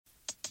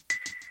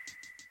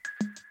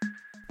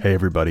Hey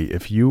everybody,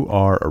 if you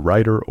are a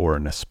writer or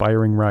an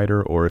aspiring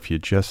writer, or if you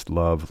just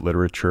love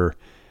literature,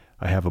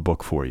 I have a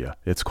book for you.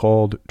 It's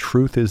called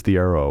Truth is the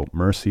Arrow,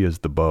 Mercy is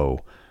the Bow,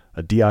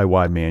 a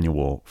DIY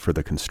manual for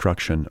the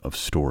construction of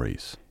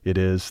stories. It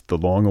is the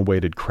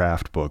long-awaited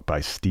craft book by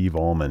Steve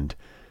Almond,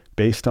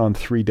 based on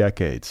 3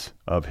 decades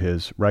of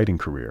his writing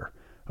career,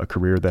 a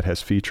career that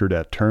has featured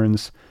at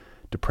turns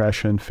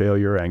depression,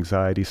 failure,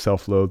 anxiety,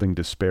 self-loathing,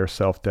 despair,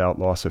 self-doubt,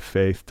 loss of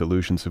faith,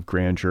 delusions of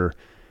grandeur,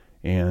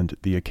 and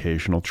the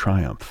occasional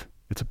triumph.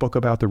 It's a book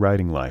about the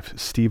writing life.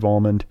 Steve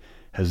Almond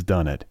has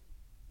done it.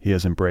 He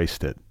has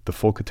embraced it, the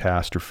full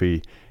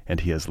catastrophe, and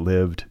he has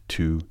lived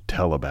to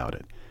tell about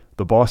it.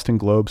 The Boston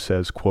Globe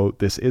says, quote,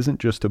 "This isn't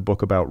just a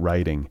book about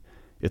writing,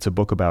 it's a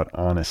book about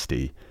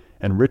honesty."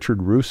 And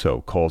Richard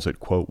Russo calls it,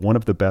 quote, "one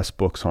of the best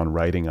books on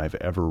writing I've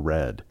ever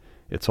read.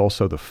 It's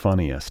also the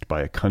funniest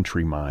by a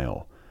country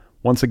mile."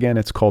 Once again,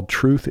 it's called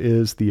Truth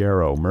is the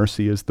Arrow,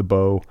 Mercy is the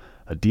Bow,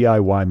 a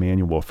DIY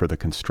manual for the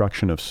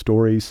construction of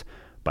stories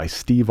by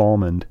Steve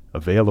Almond,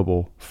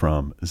 available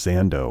from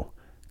Zando.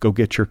 Go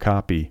get your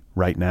copy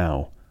right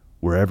now,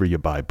 wherever you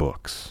buy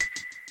books.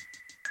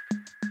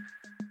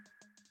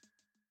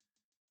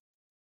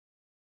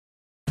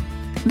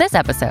 This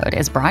episode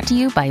is brought to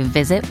you by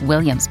Visit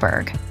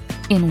Williamsburg.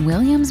 In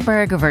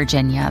Williamsburg,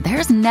 Virginia,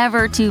 there's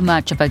never too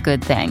much of a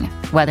good thing.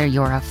 Whether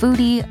you're a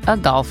foodie, a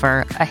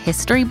golfer, a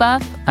history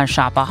buff, a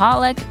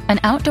shopaholic, an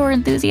outdoor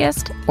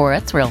enthusiast, or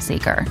a thrill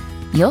seeker,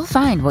 you'll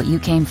find what you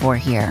came for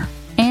here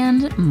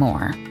and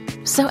more.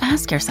 So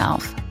ask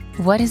yourself,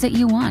 what is it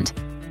you want?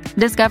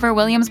 Discover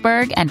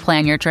Williamsburg and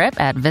plan your trip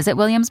at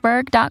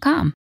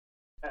visitwilliamsburg.com.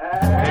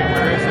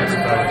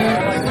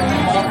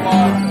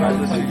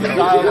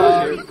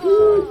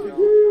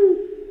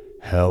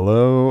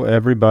 Hello,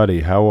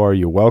 everybody. How are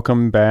you?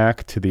 Welcome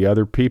back to The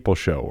Other People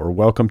Show, or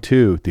welcome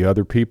to The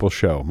Other People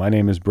Show. My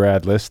name is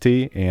Brad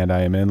Listy, and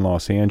I am in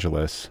Los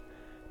Angeles.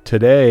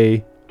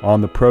 Today on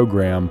the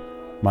program,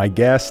 my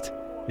guest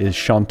is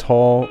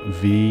Chantal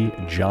V.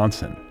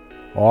 Johnson,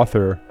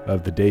 author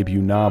of the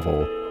debut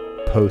novel,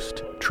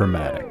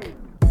 Post-Traumatic.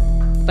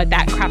 But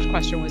that craft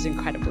question was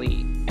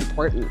incredibly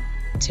important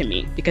to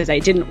me because I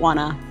didn't want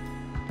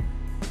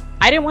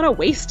to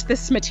waste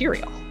this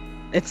material.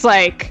 It's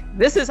like,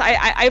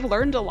 I've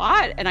learned a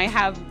lot and I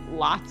have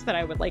lots that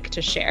I would like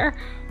to share,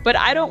 but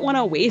I don't want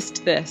to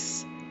waste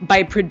this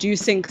by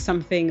producing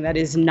something that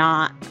is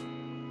not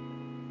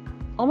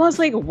almost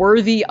like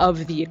worthy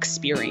of the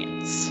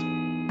experience.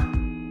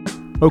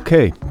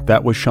 Okay,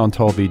 that was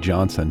Chantal V.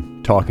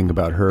 Johnson talking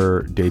about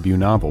her debut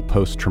novel,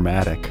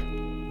 Post-Traumatic,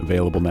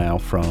 available now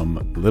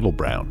from Little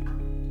Brown.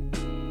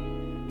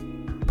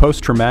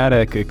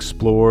 Post-Traumatic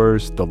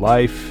explores the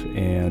life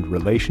and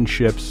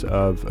relationships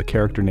of a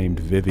character named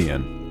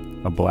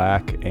Vivian, a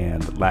Black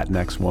and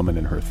Latinx woman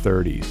in her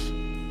 30s,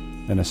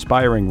 an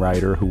aspiring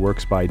writer who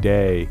works by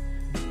day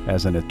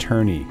as an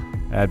attorney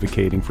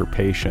advocating for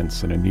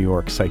patients in a New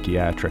York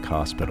psychiatric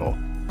hospital.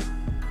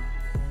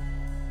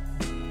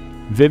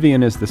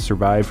 Vivian is the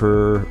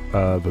survivor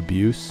of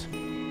abuse,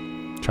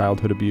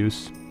 childhood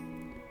abuse,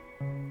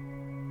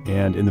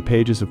 and in the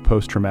pages of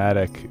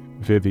Post-Traumatic,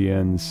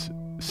 Vivian's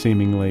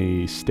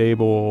seemingly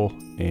stable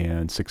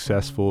and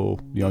successful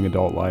young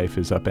adult life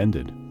is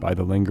upended by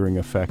the lingering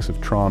effects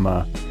of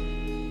trauma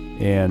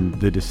and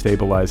the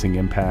destabilizing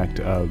impact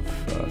of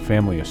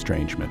family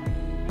estrangement.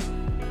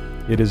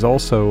 It is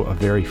also a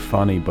very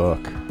funny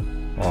book,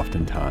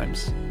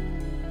 oftentimes.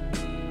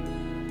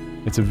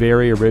 It's a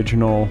very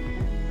original,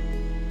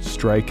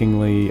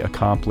 strikingly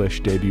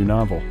accomplished debut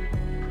novel.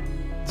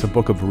 It's a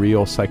book of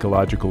real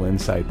psychological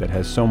insight that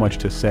has so much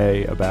to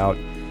say about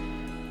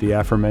the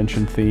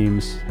aforementioned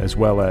themes, as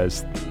well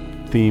as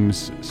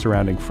themes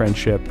surrounding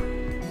friendship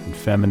and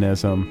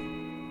feminism,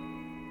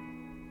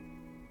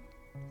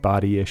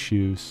 body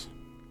issues,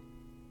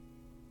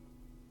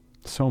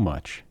 so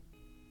much.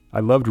 I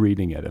loved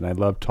reading it, and I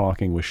loved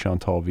talking with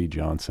Chantal V.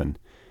 Johnson.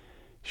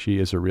 She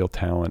is a real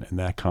talent, and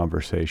that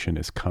conversation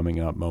is coming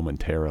up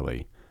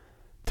momentarily.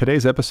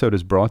 Today's episode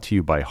is brought to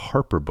you by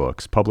Harper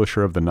Books,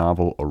 publisher of the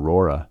novel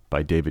Aurora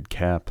by David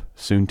Koepp,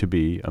 soon to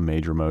be a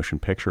major motion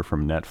picture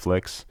from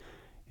Netflix,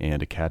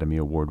 and Academy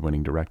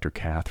Award-winning director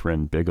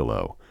Kathryn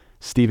Bigelow.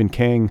 Stephen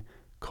King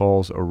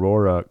calls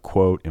Aurora,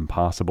 quote,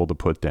 impossible to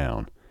put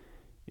down.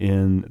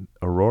 In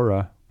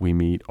Aurora, we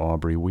meet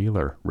Aubrey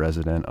Wheeler,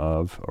 resident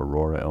of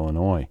Aurora,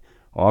 Illinois.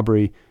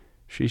 Aubrey,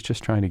 she's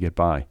just trying to get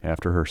by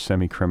after her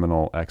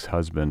semi-criminal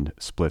ex-husband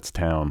splits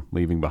town,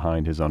 leaving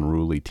behind his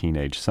unruly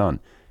teenage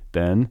son.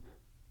 Then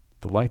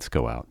the lights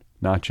go out,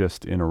 not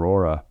just in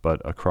Aurora,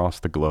 but across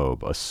the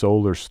globe. A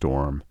solar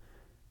storm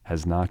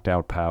has knocked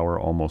out power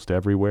almost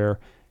everywhere,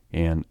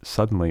 and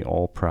suddenly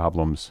all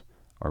problems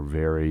are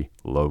very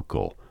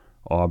local.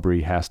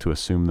 Aubrey has to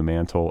assume the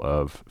mantle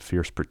of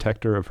fierce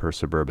protector of her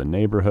suburban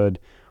neighborhood,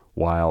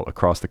 while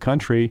across the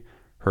country,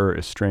 her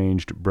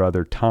estranged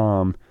brother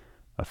Tom,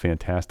 a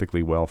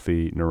fantastically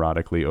wealthy,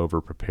 neurotically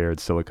overprepared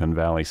Silicon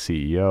Valley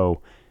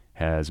CEO,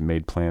 has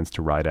made plans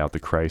to ride out the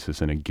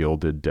crisis in a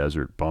gilded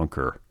desert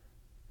bunker.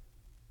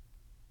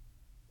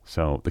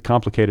 So the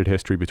complicated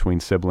history between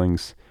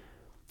siblings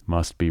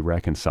must be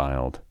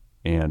reconciled,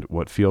 and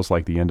what feels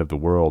like the end of the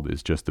world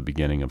is just the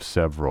beginning of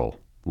several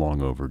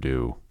long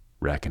overdue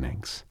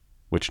reckonings,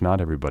 which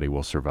not everybody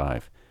will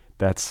survive.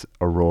 That's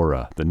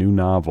Aurora, the new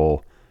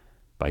novel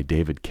by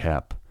David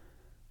Koepp,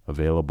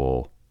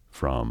 available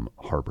from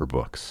Harper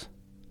Books.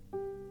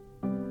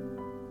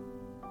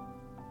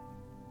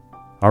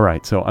 All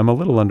right, so I'm a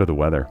little under the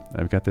weather.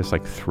 I've got this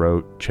like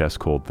throat, chest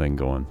cold thing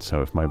going,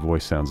 so if my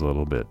voice sounds a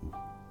little bit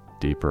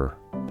deeper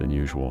than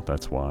usual,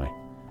 that's why.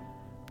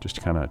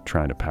 Just kind of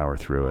trying to power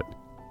through it.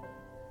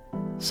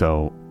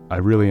 So I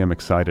really am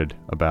excited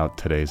about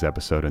today's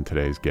episode and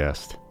today's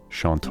guest,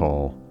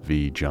 Chantal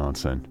V.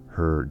 Johnson.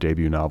 Her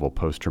debut novel,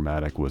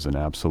 Post-Traumatic, was an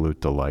absolute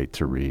delight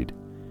to read,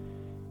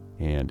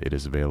 and it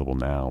is available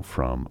now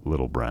from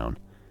Little Brown.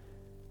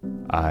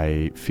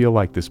 I feel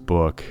like this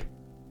book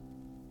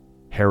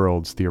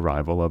heralds the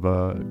arrival of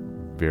a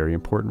very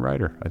important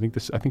writer. I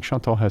think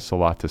Chantal has a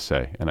lot to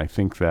say, and I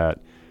think that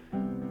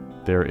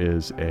there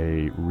is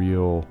a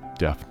real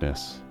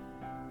deftness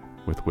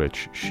with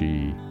which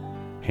she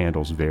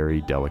handles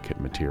very delicate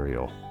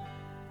material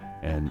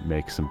and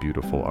makes some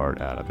beautiful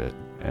art out of it.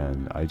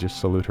 And I just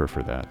salute her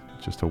for that.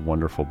 It's just a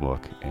wonderful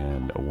book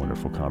and a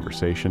wonderful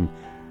conversation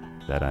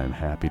that I'm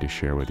happy to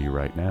share with you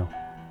right now.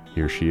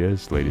 Here she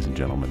is, ladies and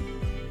gentlemen.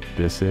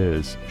 This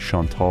is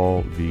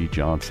Chantal V.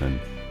 Johnson,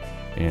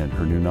 and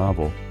her new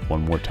novel,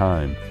 one more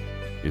time,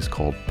 is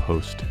called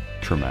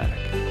Post-Traumatic.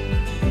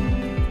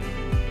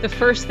 The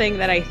first thing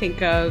that I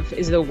think of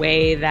is the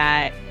way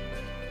that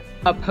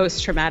a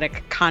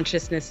post-traumatic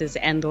consciousness is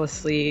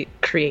endlessly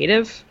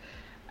creative.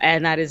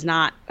 And that's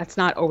not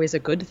always a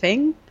good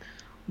thing,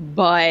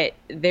 but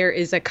there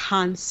is a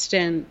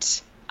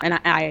constant, and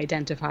I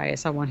identify as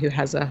someone who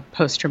has a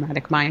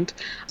post-traumatic mind,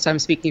 so I'm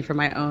speaking from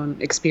my own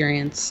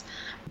experience.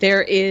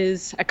 There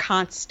is a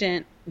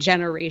constant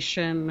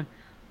generation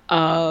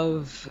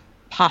of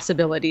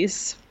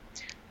possibilities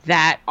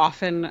that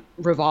often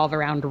revolve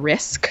around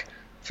risk.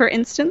 For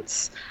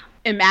instance,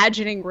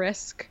 imagining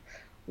danger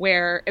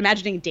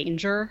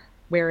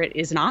where it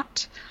is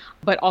not,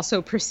 but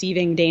also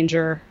perceiving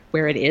danger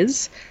where it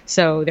is.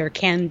 So there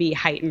can be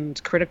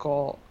heightened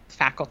critical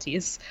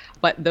faculties,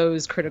 but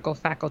those critical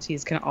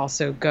faculties can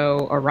also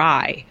go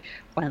awry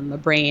when the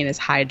brain is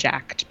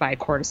hijacked by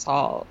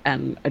cortisol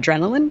and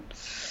adrenaline.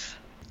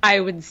 I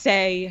would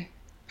say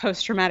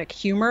post-traumatic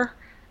humor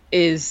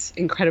is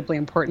incredibly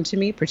important to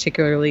me,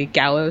 particularly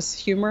gallows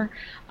humor.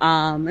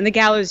 And the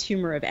gallows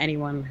humor of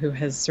anyone who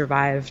has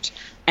survived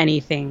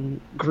anything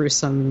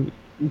gruesome,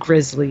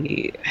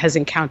 grisly, has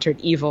encountered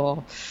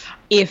evil.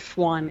 If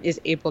one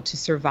is able to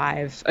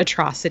survive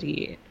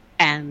atrocity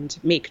and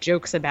make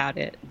jokes about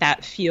it,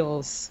 that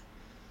feels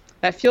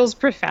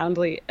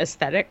profoundly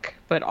aesthetic,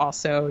 but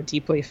also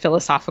deeply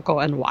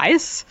philosophical and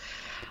wise.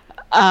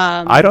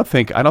 I don't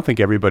think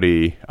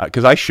everybody,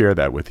 because I share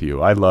that with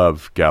you. I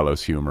love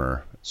gallows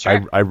humor.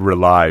 Sure. I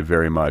rely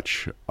very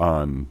much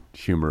on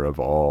humor of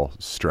all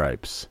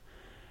stripes,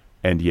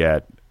 and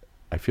yet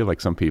I feel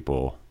like some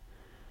people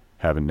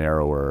have a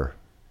narrower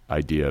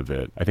idea of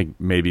it. I think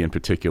maybe in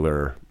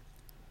particular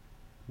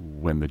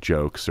when the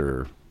jokes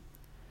are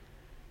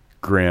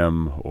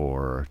grim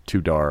or too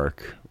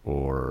dark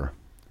or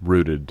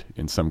rooted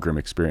in some grim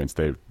experience,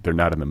 they're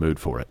not in the mood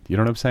for it. You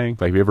know what I'm saying?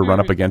 Like, have you ever run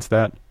up against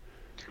that?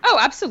 Oh,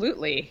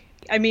 absolutely.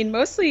 I mean,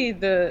 mostly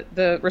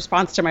the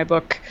response to my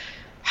book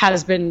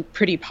has been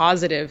pretty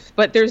positive,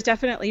 but there's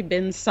definitely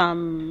been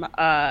some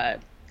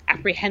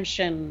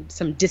apprehension,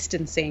 some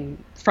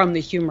distancing from the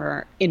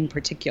humor in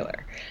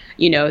particular.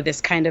 You know, this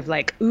kind of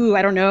like, ooh,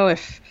 I don't know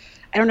if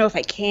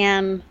I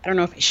can, I don't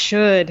know if I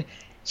should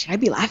I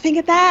be laughing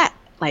at that?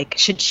 Like,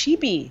 should she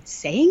be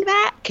saying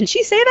that? Can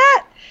she say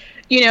that?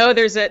 You know,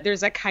 there's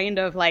a kind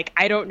of like,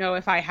 I don't know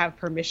if I have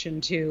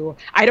permission to,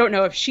 I don't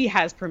know if she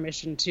has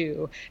permission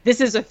to, this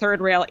is a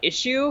third rail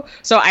issue.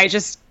 So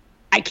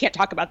I can't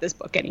talk about this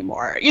book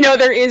anymore. You know,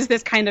 there is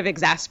this kind of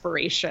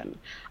exasperation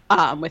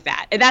with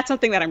that. And that's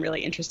something that I'm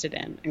really interested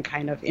in and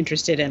kind of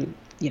interested in,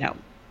 you know,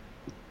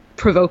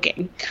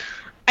 provoking.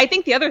 I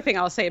think the other thing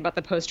I'll say about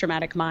the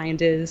post-traumatic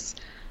mind is,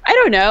 I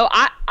don't know,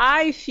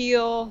 I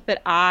feel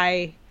that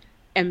I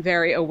am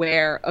very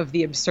aware of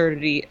the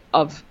absurdity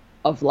of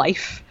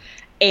life.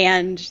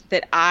 And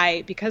that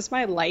because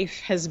my life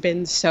has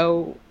been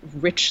so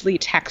richly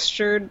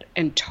textured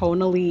and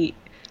tonally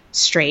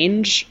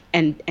strange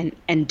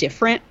and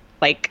different,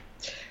 like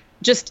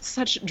just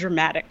such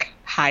dramatic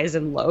highs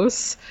and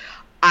lows,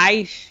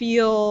 I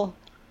feel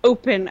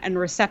open and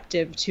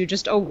receptive to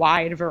just a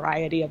wide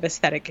variety of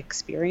aesthetic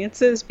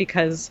experiences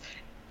because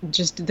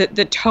just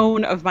the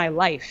tone of my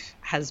life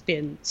has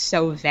been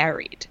so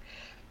varied.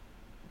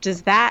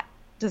 Does that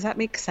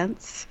make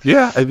sense?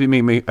 Yeah, I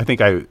mean, I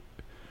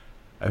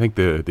think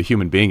the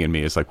human being in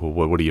me is like, well,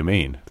 what do you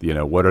mean? You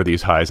know, what are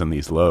these highs and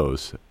these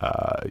lows?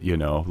 You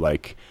know,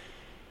 like,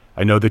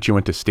 I know that you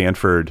went to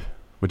Stanford.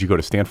 Would you go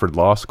to Stanford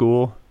Law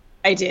School?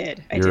 I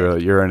did. I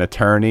did. You're an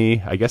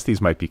attorney. I guess these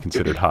might be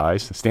considered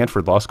highs.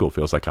 Stanford Law School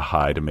feels like a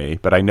high to me,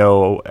 but I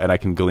know, and I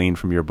can glean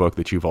from your book,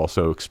 that you've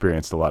also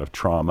experienced a lot of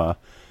trauma,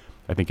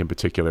 I think in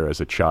particular as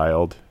a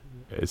child.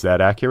 Is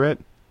that accurate?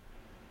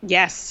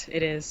 Yes,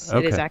 it is.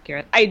 Okay. It is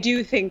accurate. I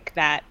do think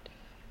that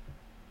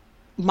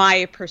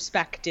my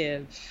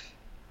perspective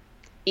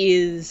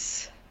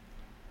is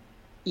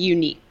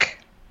unique,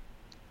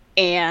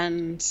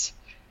 and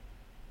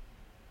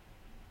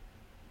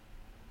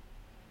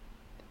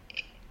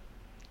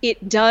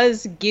it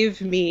does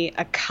give me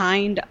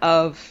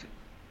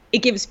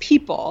it gives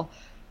people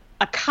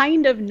a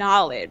kind of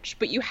knowledge,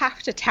 but you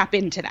have to tap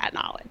into that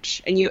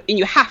knowledge, and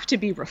you have to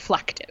be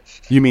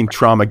reflective. You mean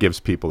trauma gives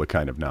people a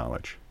kind of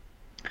knowledge?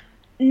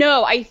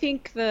 No, I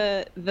think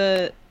the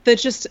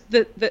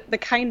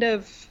kind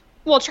of,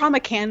 well,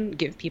 trauma can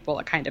give people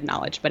a kind of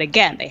knowledge, but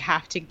again, they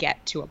have to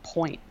get to a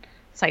point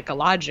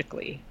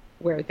psychologically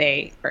where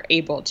they are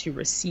able to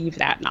receive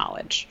that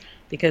knowledge,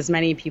 because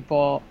many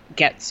people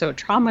get so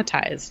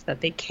traumatized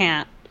that they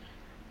can't,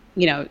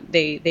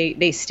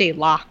 they stay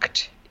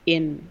locked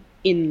in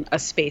a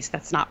space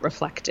that's not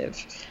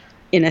reflective,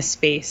 in a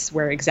space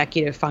where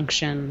executive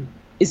function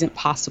isn't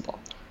possible.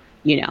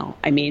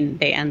 I mean,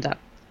 they end up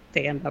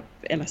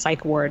in a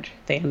psych ward,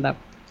 they end up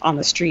on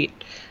the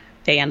street,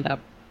 they end up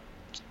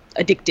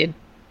addicted,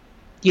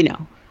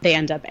 they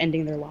end up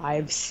ending their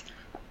lives.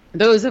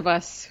 Those of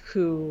us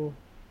who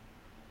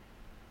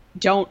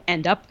don't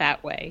end up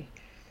that way,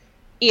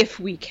 if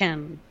we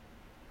can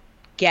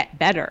get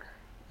better,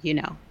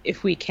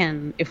 if we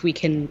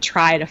can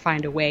try to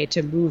find a way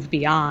to move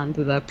beyond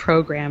the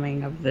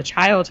programming of the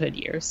childhood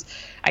years,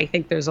 I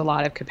think there's a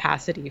lot of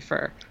capacity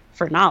for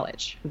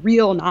knowledge,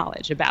 real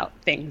knowledge about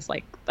things,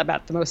 like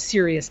about the most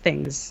serious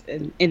things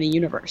in the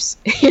universe,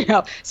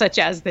 such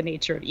as the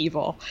nature of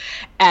evil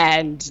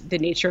and the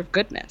nature of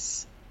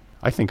goodness.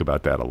 I think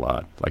about that a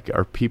lot. Like,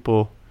 I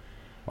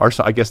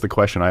guess the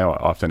question I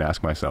often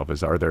ask myself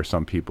is, are there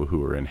some people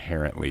who are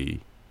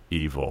inherently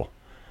evil?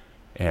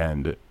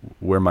 And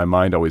where my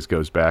mind always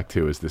goes back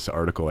to is this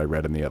article I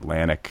read in The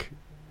Atlantic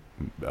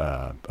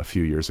a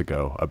few years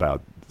ago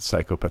about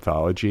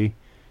psychopathology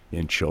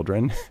in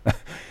children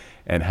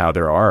and how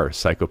there are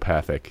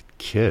psychopathic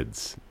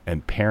kids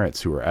and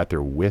parents who are at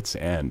their wits'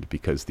 end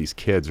because these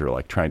kids are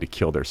like trying to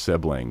kill their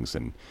siblings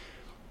and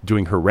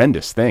doing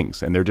horrendous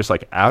things, and they're just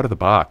like out of the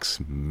box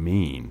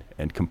mean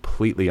and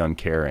completely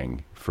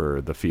uncaring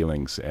for the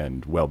feelings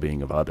and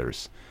well-being of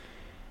others.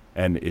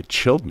 And it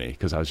chilled me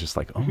because I was just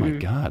like, oh my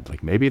God,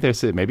 like maybe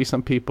there's it. Maybe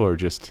some people are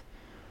just,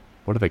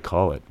 what do they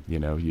call it?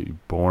 You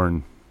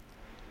born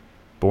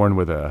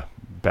with a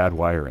bad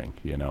wiring,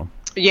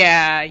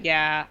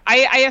 Yeah.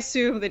 I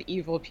assume that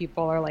evil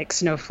people are like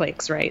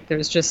snowflakes, right?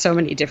 There's just so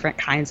many different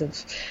kinds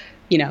of,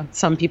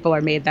 some people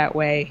are made that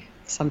way.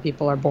 Some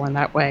people are born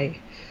that way.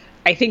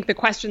 I think the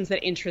questions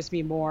that interest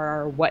me more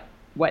are what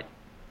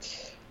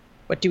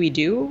do we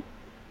do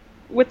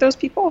with those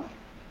people?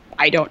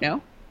 I don't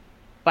know,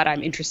 but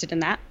I'm interested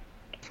in that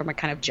from a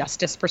kind of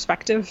justice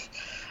perspective.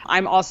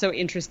 I'm also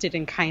interested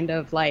in kind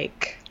of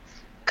like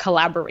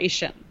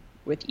collaboration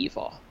with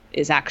evil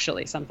is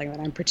actually something that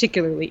I'm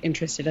particularly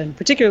interested in,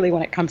 particularly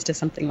when it comes to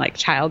something like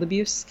child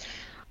abuse.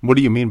 What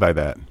do you mean by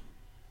that?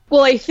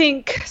 Well, I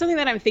think something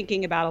that I'm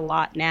thinking about a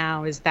lot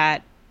now is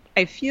that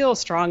I feel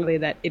strongly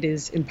that it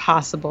is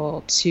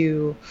impossible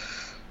to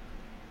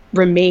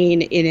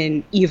remain in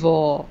an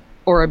evil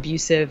or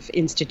abusive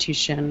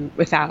institution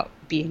without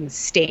being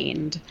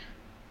stained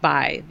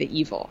by the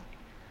evil.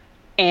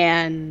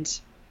 And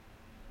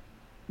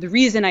the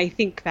reason I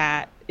think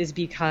that is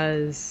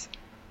because,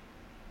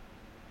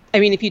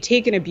 if you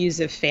take an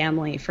abusive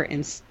family, for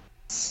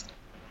instance,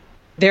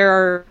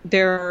 there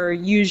are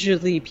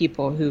usually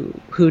people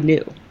who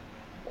knew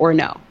or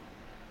know.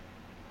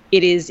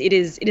 It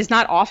is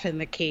not often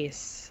the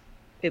case,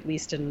 at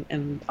least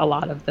in a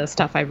lot of the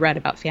stuff I've read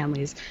about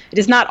families, it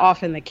is not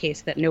often the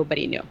case that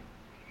nobody knew.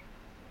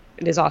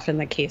 It is often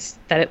the case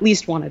that at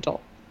least one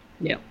adult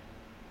knew.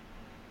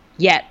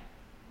 Yet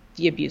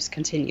the abuse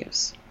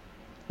continues.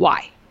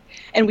 Why?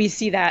 And we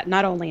see that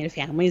not only in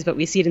families, but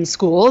we see it in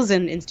schools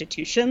and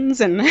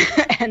institutions and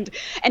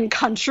and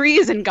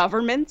countries and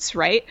governments,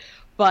 right?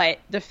 But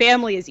the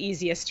family is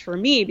easiest for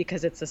me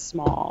because it's a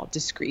small,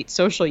 discrete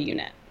social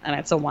unit, and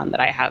it's a one that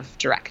I have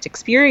direct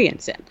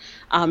experience in.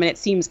 And it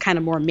seems kind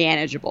of more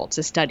manageable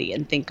to study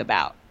and think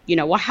about,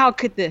 well, how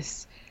could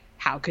this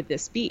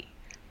be?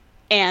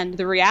 And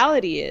the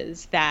reality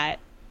is that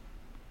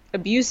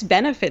abuse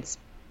benefits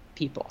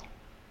people.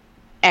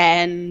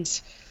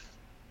 And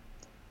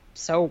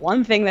so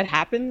one thing that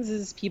happens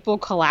is people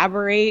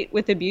collaborate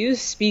with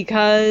abuse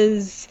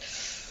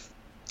because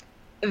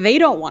they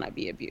don't want to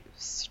be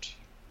abused.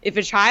 If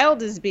a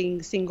child is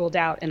being singled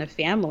out in a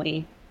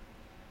family,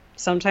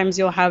 sometimes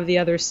you'll have the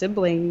other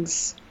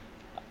siblings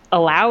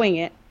allowing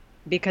it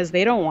because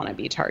they don't want to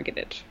be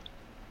targeted,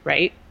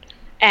 right?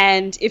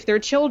 And if they're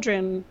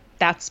children,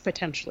 that's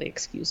potentially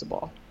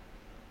excusable.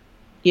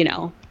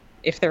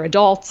 If they're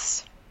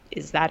adults,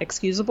 is that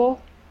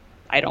excusable?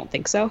 I don't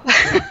think so.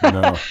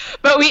 No.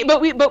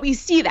 but we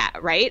see that,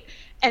 right?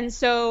 And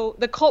so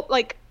the cult,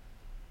 like,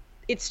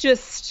 it's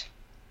just,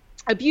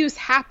 abuse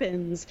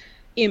happens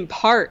in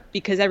part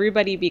because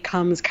everybody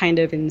becomes kind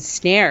of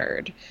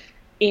ensnared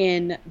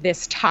in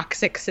this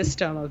toxic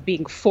system of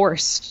being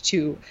forced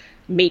to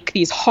make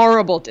these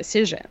horrible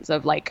decisions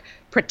of like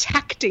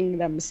protecting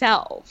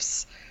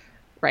themselves,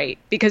 right?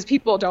 Because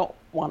people don't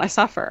want to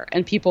suffer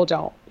and people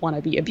don't want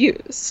to be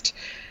abused.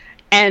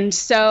 And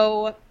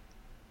so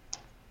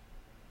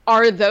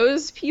are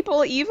those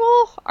people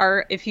evil?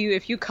 Are if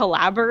you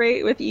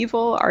collaborate with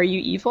evil, are you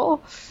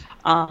evil?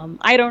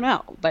 I don't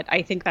know, but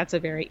I think that's a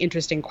very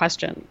interesting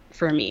question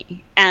for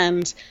me.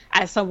 And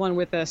as someone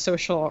with a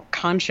social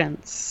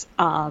conscience,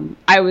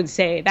 I would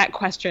say that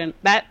question,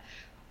 that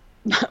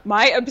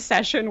my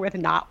obsession with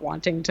not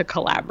wanting to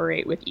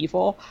collaborate with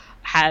evil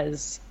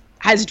has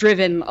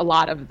driven a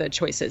lot of the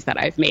choices that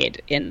I've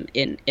made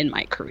in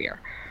my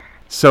career.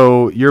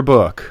 So your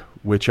book,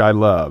 which I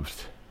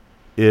loved,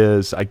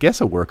 is, I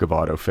guess, a work of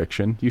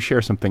autofiction. You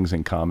share some things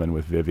in common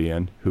with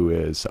Vivian, who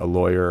is a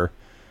lawyer,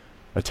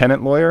 a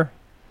tenant lawyer?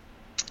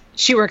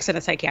 She works at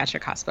a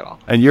psychiatric hospital.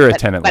 And you're a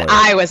tenant lawyer. But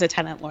I was a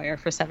tenant lawyer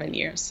for 7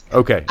 years.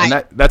 Okay.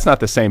 And that's not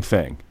the same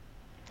thing.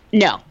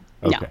 No.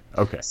 Okay.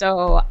 No. Okay.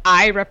 So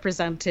I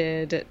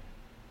represented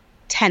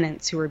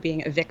tenants who were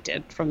being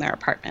evicted from their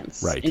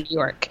apartments in New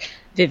York.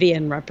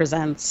 Vivian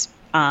represents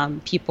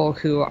people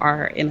who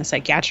are in a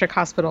psychiatric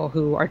hospital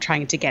who are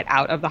trying to get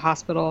out of the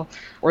hospital,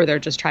 or they're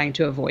just trying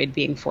to avoid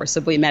being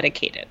forcibly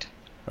medicated.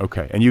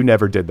 Okay. And you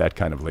never did that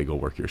kind of legal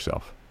work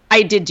yourself?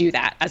 I did do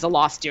that as a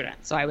law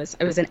student. So I was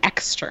an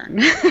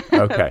extern.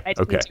 Okay. I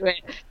didn't do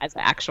it as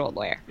an actual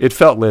lawyer. It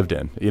felt lived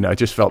in. It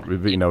just felt,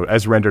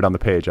 as rendered on the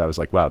page, I was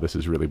like, wow, this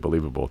is really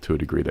believable to a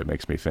degree that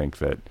makes me think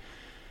that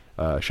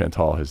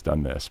Chantal has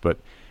done this. But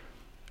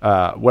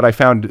what I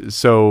found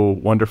so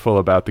wonderful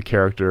about the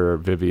character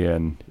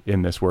Vivian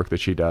in this work that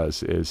she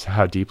does is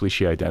how deeply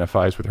she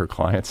identifies with her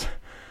clients.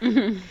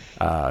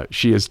 Mm-hmm.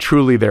 She is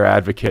truly their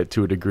advocate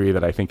to a degree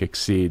that I think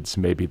exceeds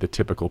maybe the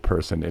typical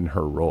person in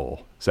her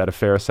role. Is that a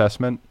fair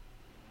assessment?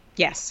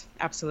 Yes,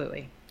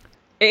 absolutely.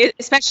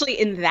 Especially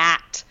in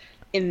that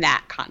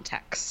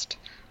context.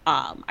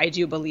 I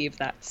do believe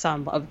that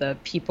some of the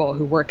people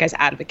who work as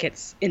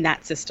advocates in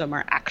that system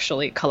are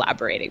actually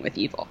collaborating with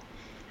evil.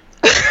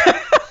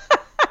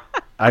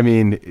 I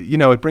mean,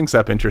 it brings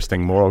up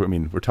interesting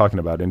we're talking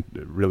about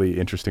really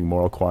interesting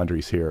moral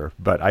quandaries here,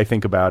 but I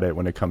think about it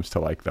when it comes to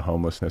like the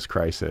homelessness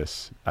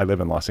crisis. I live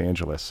in Los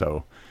Angeles,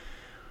 so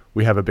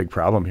we have a big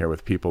problem here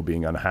with people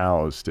being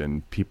unhoused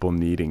and people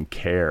needing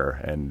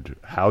care and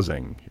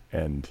housing.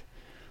 And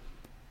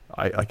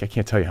I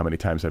can't tell you how many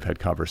times I've had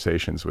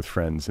conversations with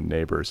friends and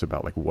neighbors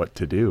about like what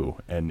to do.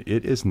 And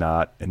it is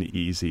not an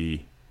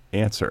easy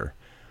answer,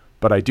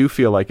 but I do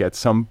feel like at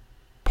some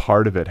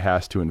part of it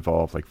has to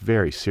involve like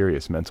very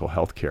serious mental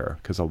health care,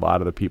 because a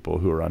lot of the people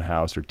who are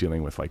unhoused are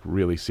dealing with like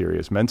really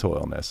serious mental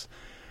illness.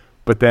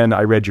 But then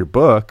I read your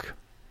book,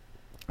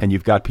 and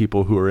you've got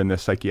people who are in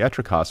this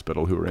psychiatric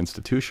hospital who are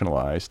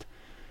institutionalized,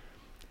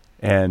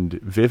 and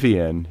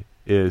Vivian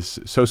is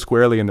so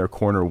squarely in their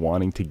corner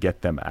wanting to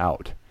get them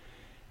out.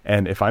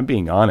 And if I'm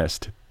being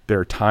honest, there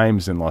are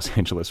times in Los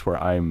Angeles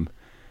where I'm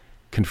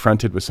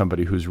confronted with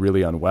somebody who's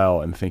really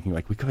unwell and thinking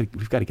like, we've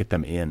got to get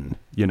them in,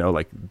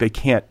 like they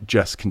can't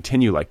just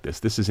continue like this.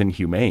 This is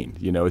inhumane.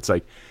 It's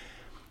like,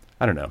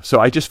 I don't know. So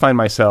I just find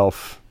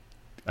myself,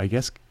 I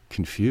guess,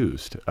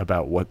 confused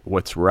about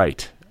what's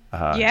right.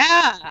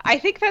 Yeah, I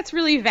think that's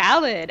really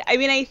valid. I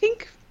mean, I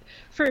think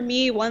for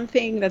me, one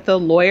thing that the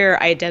lawyer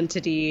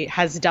identity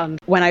has done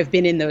when I've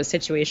been in those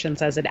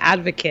situations as an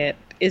advocate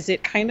is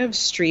it kind of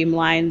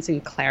streamlines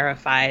and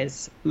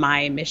clarifies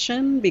my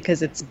mission,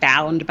 because it's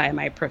bound by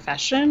my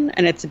profession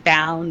and it's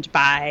bound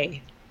by,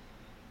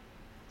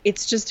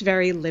 it's just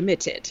very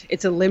limited.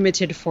 It's a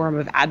limited form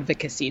of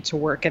advocacy to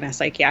work in a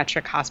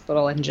psychiatric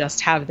hospital and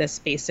just have this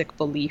basic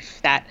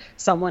belief that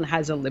someone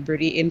has a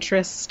liberty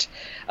interest,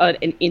 an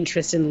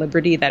interest in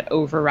liberty that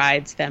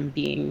overrides them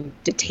being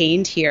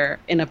detained here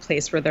in a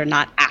place where they're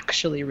not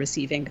actually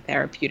receiving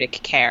therapeutic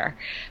care.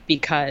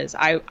 Because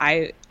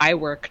I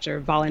worked or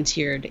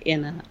volunteered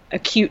in an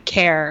acute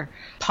care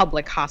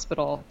public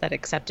hospital that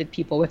accepted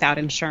people without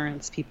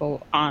insurance,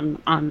 people on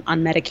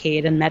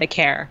Medicaid and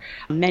Medicare,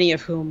 many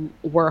of whom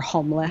were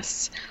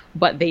homeless,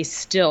 but they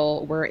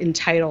still were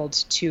entitled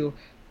to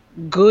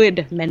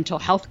good mental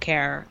health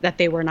care that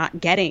they were not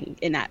getting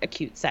in that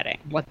acute setting.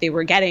 What they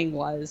were getting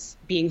was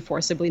being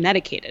forcibly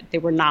medicated. They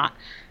were not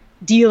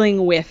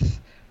dealing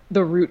with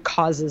the root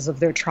causes of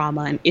their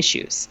trauma and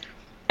issues.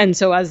 And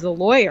so as the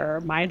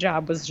lawyer, my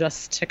job was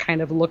just to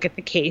kind of look at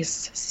the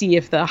case, see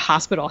if the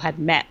hospital had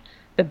met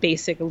the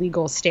basic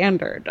legal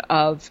standard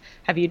of,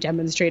 have you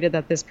demonstrated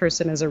that this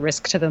person is a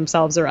risk to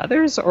themselves or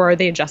others, or are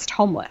they just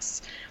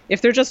homeless?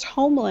 If they're just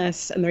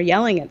homeless and they're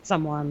yelling at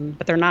someone,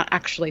 but they're not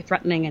actually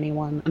threatening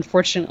anyone,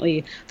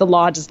 unfortunately, the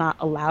law does not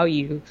allow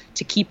you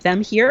to keep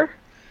them here.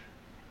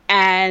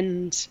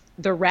 And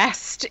the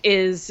rest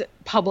is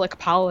public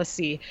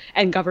policy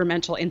and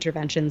governmental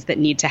interventions that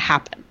need to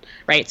happen,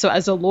 right? So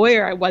as a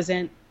lawyer, I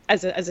wasn't,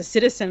 as a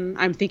citizen,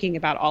 I'm thinking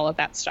about all of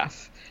that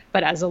stuff.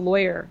 But as a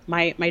lawyer,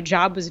 my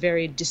job was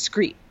very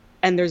discreet,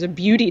 and there's a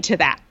beauty to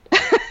that.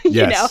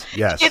 Yes.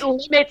 It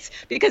limits,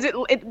 because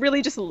it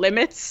really just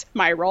limits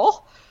my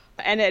role,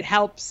 and it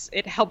helps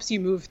you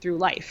move through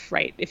life,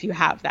 right? If you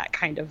have that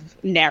kind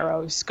of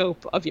narrow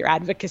scope of your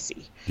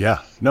advocacy.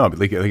 Yeah, no, but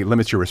it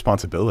limits your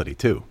responsibility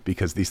too,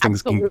 because these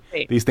things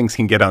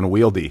can get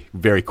unwieldy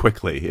very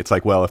quickly. It's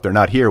like, well, if they're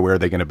not here, where are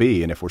they going to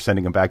be? And if we're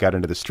sending them back out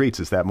into the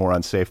streets, is that more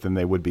unsafe than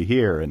they would be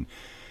here? And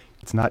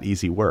it's not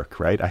easy work,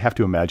 right? I have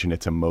to imagine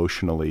it's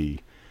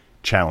emotionally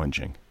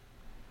challenging.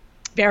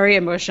 Very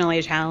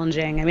emotionally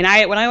challenging. I mean,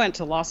 when I went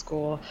to law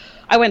school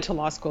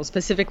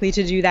specifically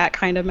to do that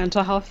kind of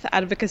mental health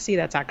advocacy.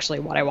 That's actually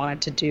what I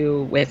wanted to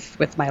do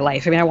with my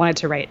life. I mean, I wanted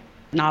to write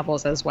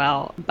novels as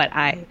well, but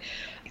I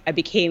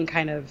became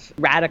kind of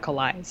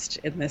radicalized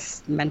in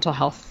this mental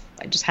health.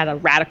 I just had a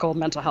radical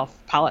mental health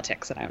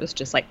politics, and I was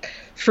just like,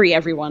 free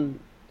everyone,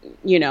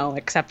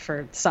 except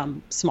for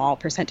some small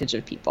percentage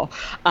of people,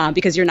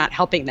 because you're not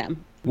helping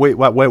them. Wait,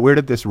 where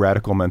did this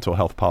radical mental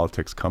health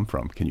politics come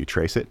from? Can you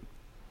trace it?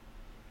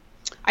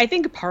 I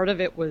think part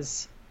of it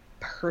was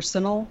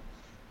personal.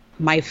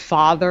 My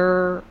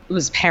father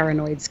was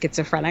paranoid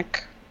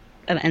schizophrenic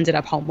and ended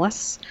up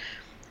homeless.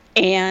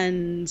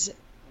 And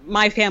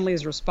my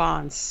family's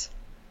response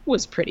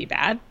was pretty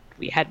bad.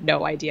 We had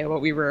no idea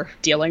what we were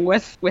dealing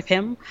with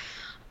him,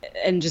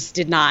 and just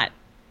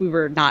we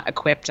were not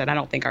equipped. And I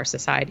don't think our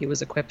society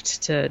was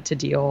equipped to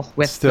deal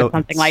with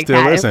something like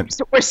that. Isn't.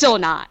 We're still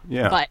not.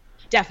 Yeah. But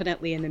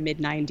definitely in the mid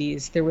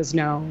 90s, there was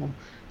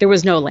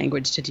no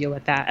language to deal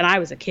with that. And I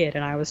was a kid,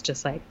 and I was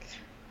just like,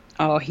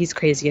 oh, he's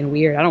crazy and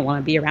weird. I don't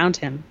want to be around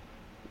him,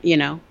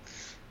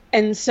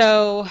 And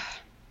so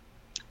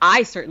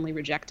I certainly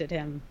rejected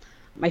him.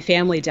 My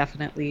family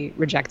definitely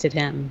rejected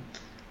him.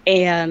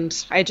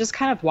 And I just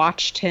kind of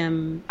watched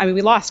him. I mean,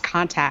 we lost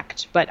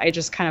contact, but I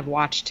just kind of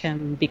watched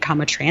him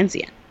become a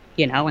transient,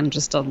 and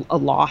just a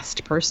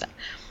lost person.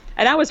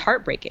 And that was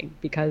heartbreaking,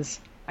 because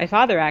my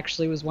father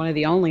actually was one of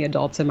the only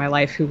adults in my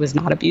life who was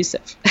not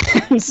abusive.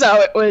 And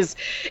so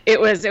it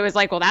was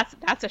like, well,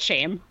 that's a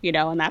shame,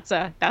 and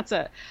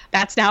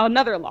that's now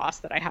another loss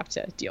that I have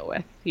to deal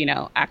with.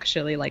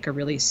 Actually, like, a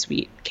really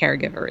sweet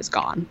caregiver is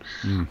gone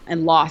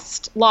and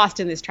lost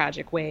in this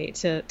tragic way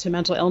to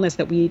mental illness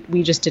that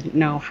we just didn't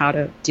know how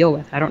to deal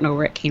with. I don't know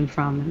where it came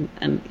from.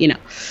 And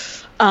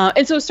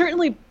so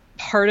certainly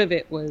part of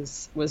it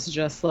was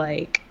just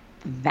like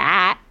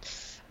that,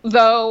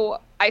 though.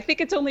 I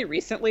think it's only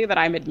recently that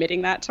I'm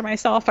admitting that to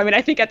myself. I mean,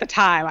 I think at the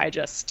time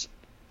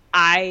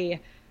I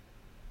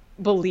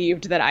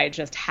believed that I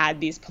just had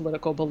these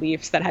political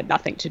beliefs that had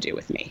nothing to do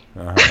with me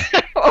or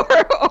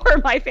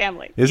my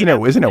family. Isn't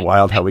it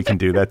wild how we can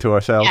do that to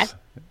ourselves?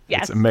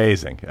 Yes. It's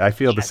amazing. I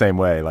feel the same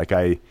way. Like,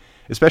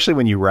 especially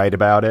when you write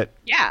about it.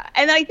 Yeah.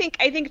 And I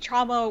think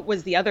trauma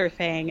was the other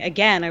thing.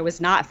 Again, I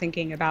was not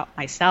thinking about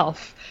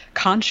myself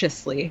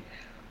consciously,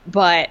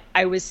 but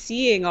I was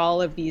seeing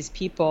all of these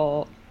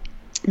people,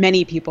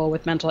 many people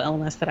with mental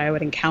illness that I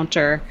would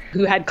encounter,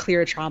 who had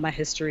clear trauma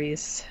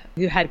histories,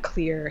 who had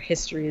clear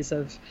histories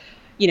of,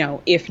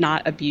 if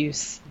not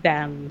abuse,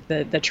 then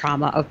the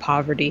trauma of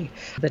poverty,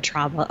 the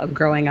trauma of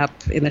growing up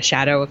in the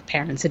shadow of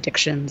parents'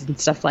 addictions and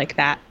stuff like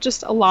that.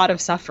 Just a lot of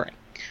suffering.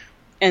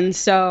 And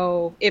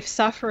so if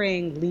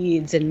suffering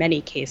leads in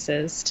many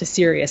cases to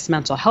serious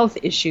mental health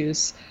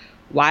issues,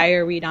 why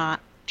are we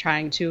not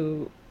trying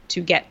to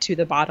get to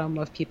the bottom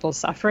of people's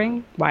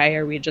suffering? Why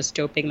are we just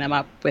doping them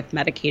up with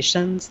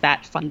medications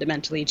that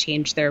fundamentally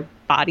change their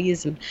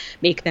bodies and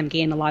make them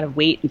gain a lot of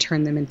weight and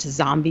turn them into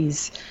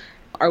zombies?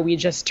 Are we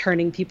just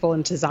turning people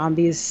into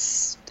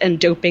zombies and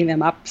doping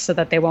them up so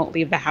that they won't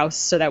leave the house,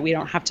 so that we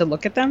don't have to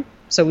look at them?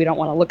 So we don't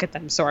want to look at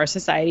them. So our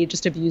society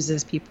just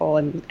abuses people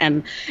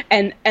and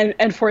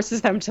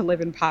forces them to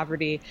live in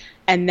poverty.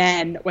 And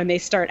then when they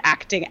start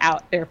acting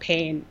out their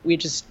pain, we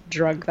just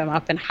drug them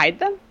up and hide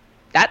them?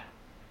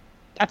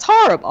 That's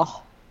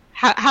horrible.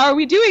 How are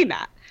we doing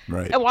that?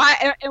 Right.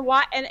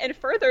 And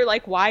further,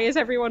 like, why is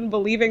everyone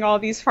believing all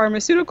these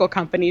pharmaceutical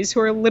companies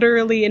who are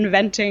literally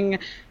inventing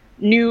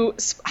new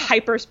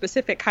hyper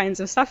specific kinds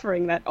of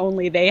suffering that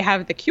only they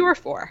have the cure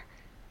for?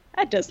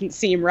 That doesn't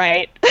seem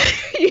right.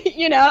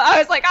 I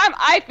was like,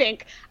 I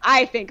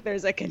think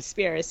there's a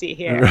conspiracy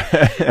here.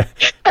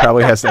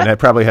 Probably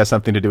has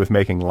something to do with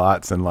making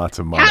lots and lots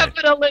of money.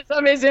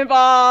 Capitalism is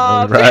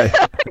involved. Right.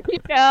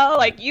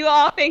 Like, you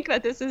all think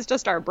that this is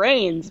just our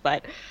brains,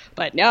 but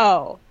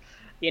no.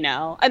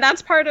 And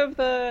that's part of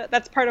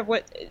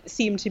what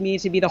seemed to me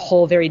to be the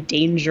whole very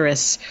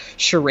dangerous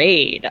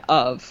charade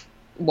of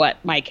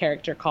what my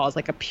character calls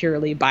like a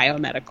purely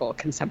biomedical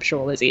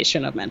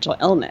conceptualization of mental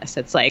illness.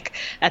 It's like,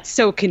 that's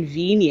so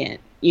convenient,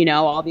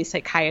 all these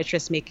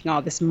psychiatrists making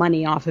all this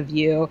money off of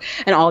you,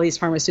 and all these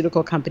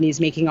pharmaceutical companies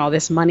making all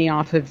this money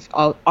off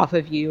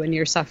of you and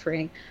your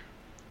suffering.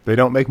 They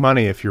don't make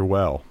money if you're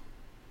well.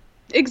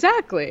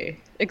 Exactly.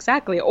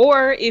 exactly.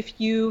 Or if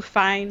you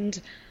find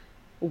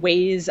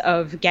ways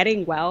of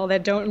getting well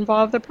that don't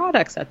involve the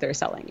products that they're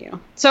selling you.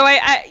 So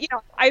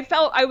I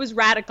felt I was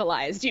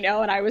radicalized,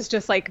 and I was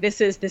just like,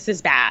 this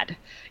is bad.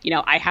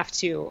 I have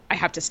to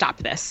stop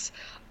this.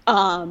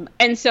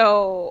 And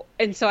so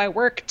I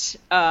worked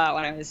when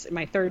I was in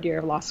my third year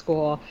of law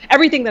school.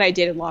 Everything that I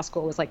did in law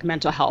school was like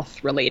mental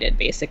health related,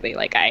 basically.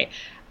 Like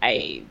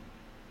I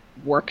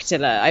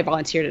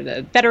volunteered at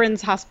a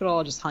veterans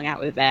hospital, just hung out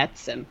with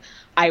vets, and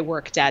I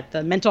worked at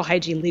the mental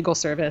hygiene legal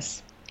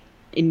service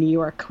in New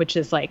York, which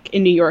is like,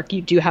 in New York,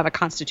 you do have a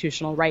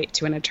constitutional right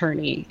to an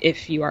attorney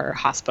if you are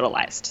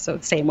hospitalized. So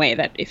the same way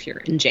that if you're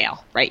in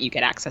jail, right, you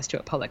get access to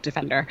a public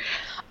defender.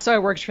 So I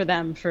worked for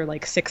them for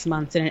like 6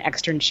 months in an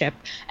externship,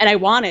 and I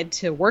wanted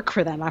to work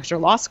for them after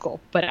law school.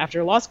 But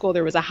after law school,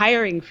 there was a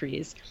hiring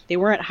freeze. They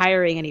weren't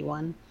hiring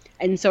anyone.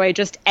 And so I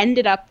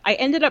ended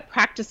up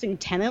practicing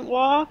tenant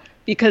law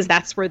because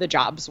that's where the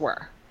jobs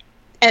were.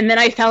 And then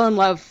I fell in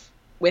love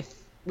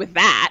with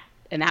that.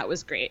 And that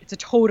was great. It's a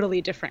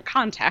totally different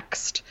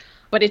context,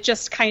 but it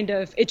just kind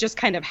of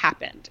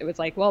happened. It was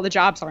like, well, the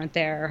jobs aren't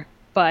there,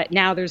 but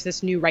now there's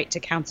this new right to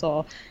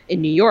counsel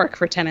in New York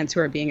for tenants who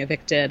are being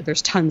evicted.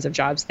 There's tons of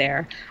jobs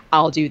there.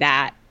 I'll do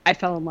that. I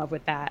fell in love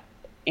with that.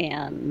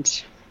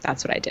 And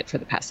that's what I did for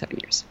the past 7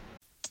 years.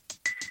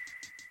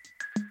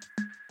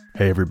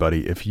 Hey,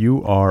 everybody. If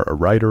you are a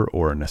writer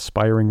or an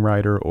aspiring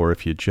writer, or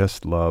if you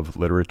just love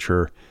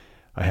literature,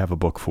 I have a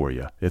book for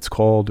you. It's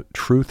called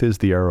Truth is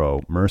the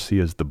Arrow, Mercy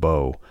is the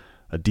Bow,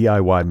 a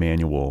DIY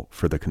manual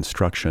for the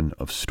construction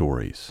of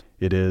stories.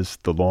 It is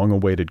the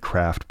long-awaited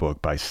craft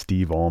book by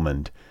Steve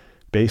Almond,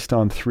 based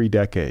on 3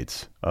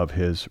 decades of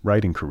his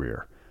writing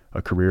career,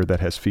 a career that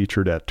has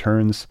featured at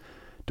turns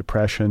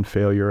depression,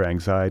 failure,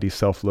 anxiety,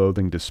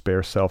 self-loathing,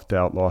 despair,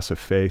 self-doubt, loss of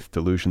faith,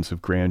 delusions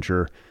of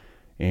grandeur,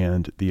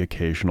 and the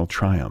occasional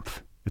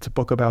triumph. It's a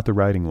book about the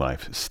writing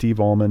life. Steve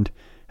Almond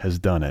has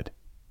done it.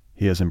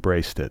 He has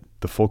embraced it,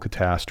 the full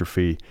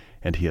catastrophe,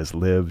 and he has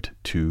lived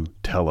to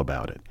tell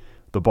about it.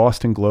 The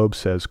Boston Globe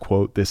says,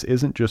 quote, "This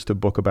isn't just a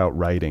book about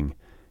writing,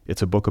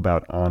 it's a book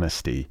about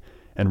honesty."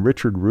 And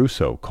Richard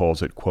Russo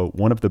calls it, quote,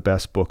 "one of the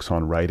best books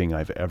on writing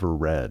I've ever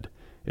read.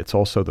 It's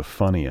also the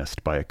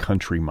funniest by a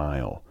country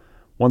mile."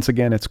 Once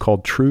again, it's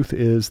called Truth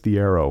is the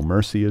Arrow,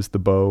 Mercy is the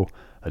Bow,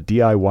 a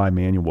DIY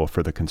manual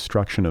for the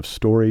construction of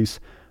stories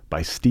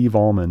by Steve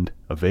Almond,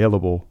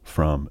 available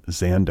from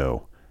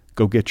Zando.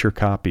 Go get your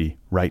copy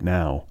right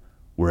now,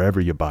 wherever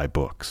you buy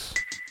books.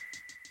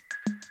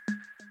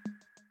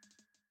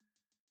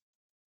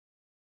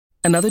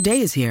 Another day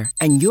is here,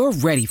 and you're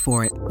ready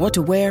for it. What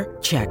to wear?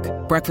 Check.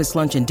 Breakfast,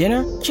 lunch, and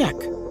dinner? Check.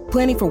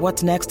 Planning for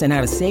what's next and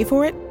how to save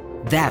for it?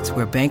 That's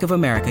where Bank of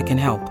America can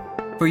help.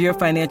 For your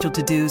financial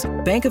to-dos,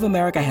 Bank of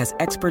America has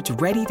experts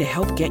ready to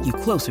help get you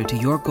closer to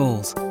your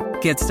goals.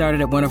 Get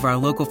started at one of our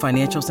local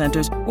financial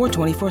centers or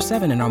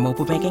 24/7 in our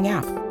mobile banking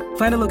app.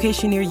 Find a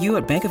location near you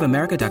at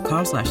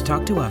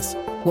bankofamerica.com/talktous.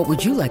 What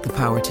would you like the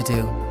power to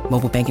do?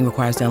 Mobile banking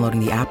requires downloading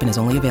the app and is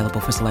only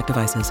available for select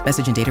devices.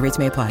 Message and data rates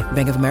may apply.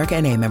 Bank of America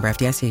NA, member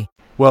FDIC.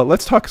 Well,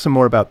 let's talk some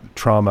more about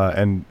trauma,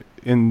 and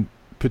in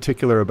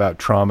particular about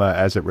trauma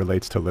as it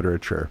relates to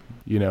literature.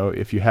 You know,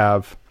 if you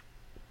have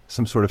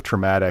some sort of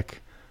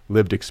traumatic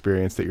lived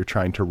experience that you're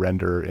trying to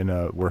render in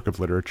a work of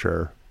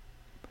literature,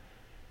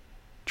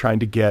 trying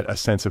to get a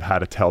sense of how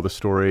to tell the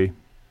story,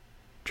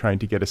 trying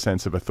to get a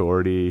sense of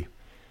authority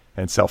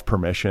and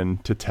self-permission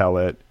to tell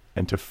it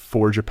and to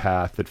forge a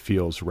path that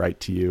feels right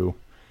to you,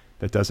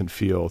 that doesn't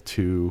feel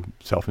too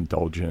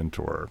self-indulgent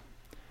or,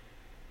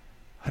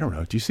 I don't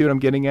know. Do you see what I'm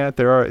getting at?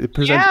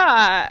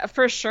 Yeah,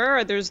 for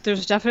sure. There's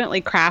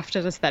definitely craft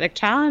and aesthetic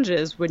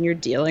challenges when you're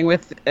dealing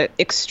with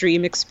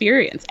extreme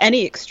experience,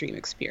 any extreme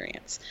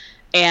experience.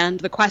 And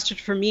the question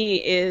for me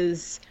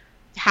is,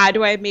 how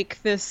do I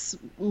make this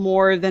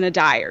more than a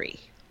diary?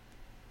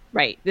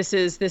 Right. This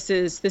is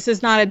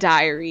not a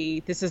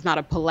diary. This is not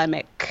a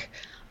polemic.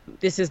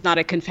 This is not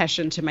a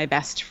confession to my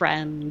best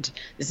friend.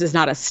 This is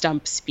not a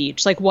stump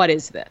speech. Like, what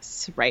is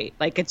this? Right.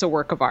 Like, it's a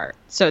work of art.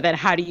 So then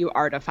how do you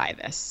artify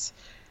this?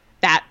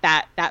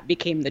 That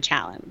became the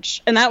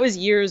challenge. And that was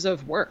years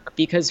of work,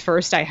 because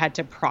first I had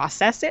to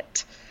process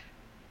it.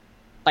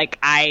 Like,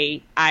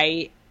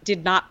 I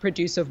did not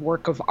produce a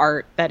work of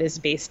art that is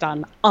based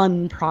on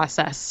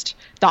unprocessed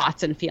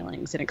thoughts and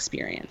feelings and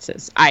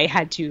experiences. I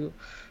had to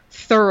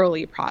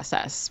thoroughly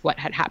process what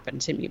had happened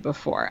to me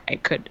before I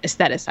could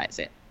aestheticize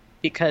it,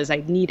 because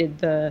I needed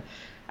the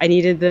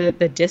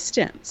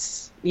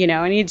distance. You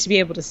know, I needed to be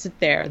able to sit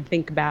there and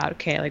think about,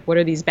 okay, like, what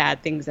are these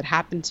bad things that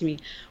happened to me,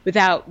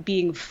 without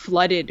being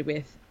flooded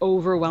with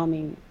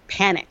overwhelming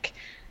panic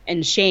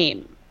and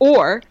shame.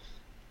 Or,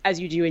 as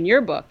you do in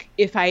your book,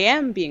 if I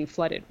am being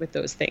flooded with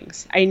those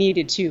things, I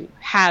needed to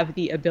have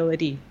the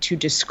ability to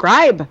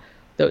describe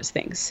those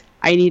things.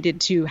 I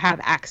needed to have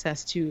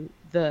access to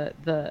the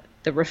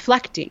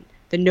reflecting,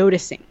 the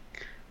noticing,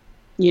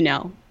 you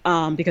know,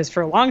 because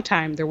for a long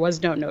time there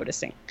was no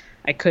noticing.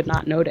 I could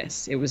not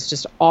notice. It was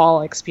just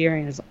all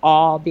experience,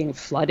 all being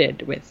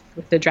flooded with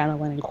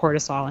adrenaline and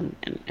cortisol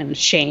and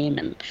shame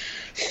and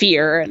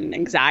fear and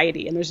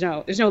anxiety. And there's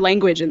no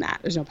language in that.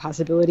 There's no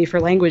possibility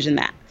for language in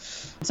that.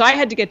 So I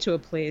had to get to a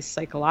place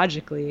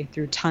psychologically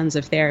through tons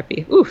of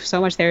therapy. So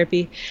much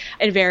therapy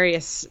and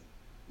various,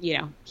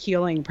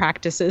 healing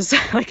practices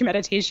like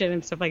meditation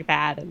and stuff like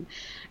that,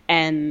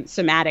 and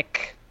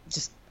somatic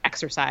just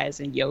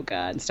exercise and yoga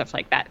and stuff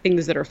like that.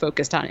 Things that are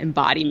focused on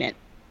embodiment,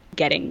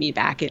 getting me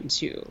back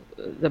into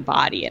the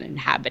body and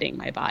inhabiting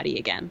my body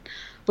again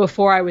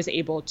before I was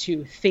able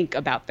to think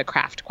about the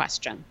craft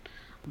question.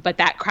 But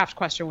that craft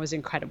question was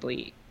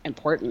incredibly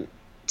important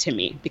to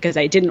me because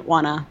I didn't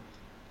want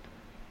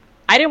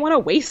to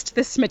waste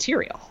this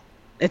material.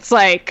 It's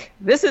like,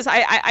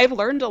 I've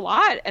learned a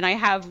lot and I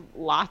have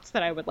lots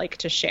that I would like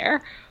to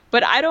share,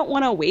 but I don't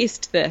want to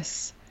waste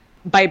this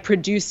by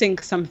producing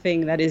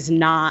something that is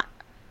not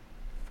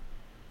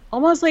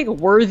almost like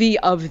worthy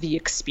of the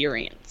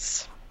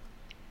experience.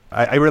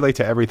 I relate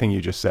to everything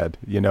you just said.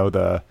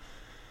 The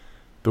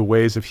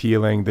ways of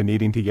healing, the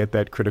needing to get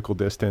that critical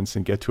distance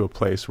and get to a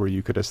place where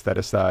you could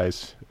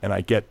aestheticize. And I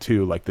get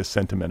to like this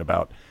sentiment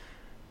about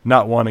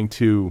not wanting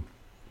to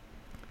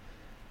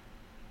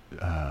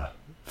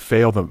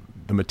fail the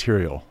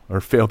material or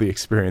fail the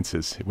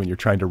experiences when you're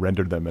trying to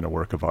render them in a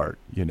work of art,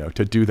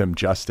 to do them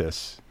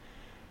justice.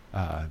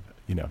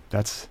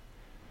 That's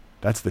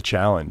the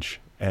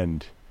challenge.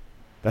 And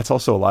that's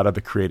also a lot of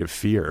the creative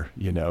fear,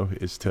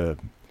 is to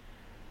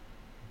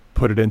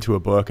put it into a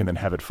book and then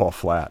have it fall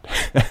flat.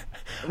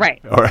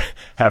 Right. Or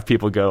have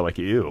people go like,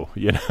 ew,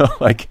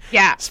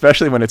 yeah.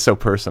 Especially when it's so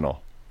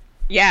personal.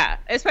 Yeah.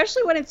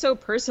 Especially when it's so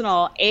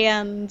personal.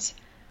 And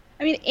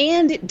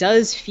it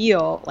does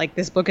feel like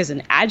this book is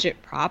an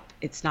agitprop.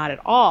 It's not at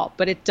all,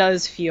 but it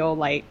does feel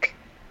like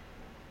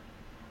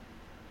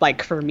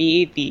for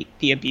me,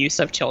 the abuse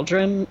of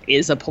children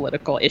is a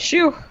political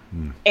issue.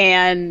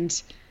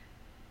 And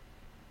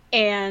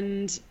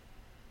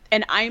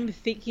I'm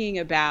thinking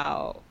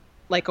about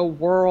like a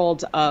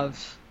world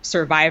of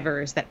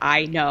survivors that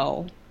I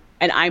know,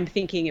 and I'm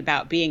thinking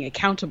about being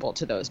accountable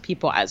to those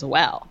people as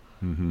well.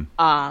 Mm-hmm.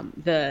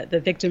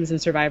 The victims and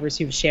survivors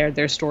who've shared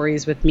their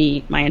stories with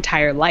me my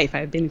entire life.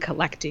 I've been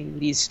collecting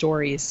these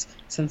stories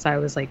since I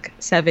was like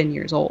 7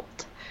 years old.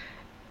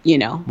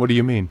 What do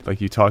you mean?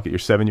 Like you're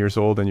 7 years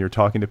old and you're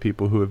talking to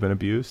people who have been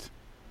abused?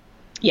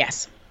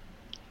 Yes.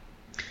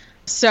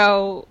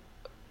 So,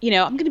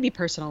 I'm going to be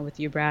personal with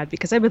you, Brad,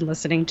 because I've been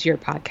listening to your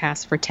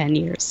podcast for 10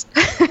 years.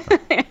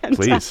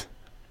 Please.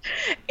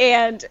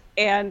 And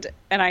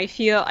I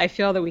feel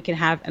that we can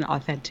have an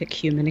authentic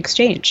human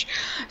exchange.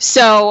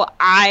 So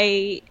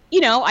I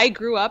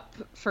grew up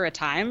for a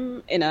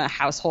time in a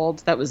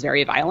household that was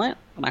very violent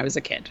when I was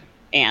a kid.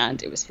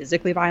 And it was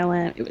physically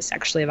violent. It was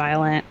sexually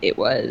violent. It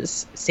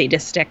was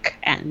sadistic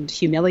and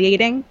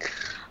humiliating.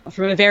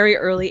 From a very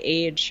early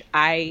age,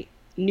 I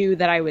knew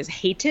that I was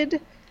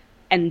hated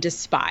and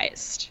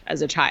despised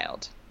as a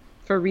child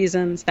for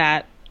reasons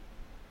that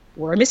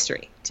were a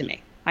mystery to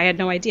me. I had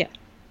no idea.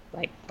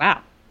 Like,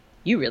 wow,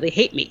 you really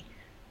hate me.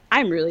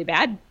 I'm really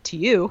bad to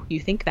you. You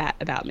think that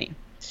about me.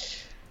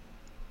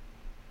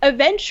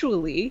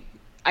 Eventually,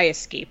 I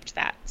escaped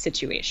that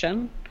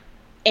situation.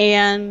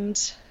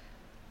 And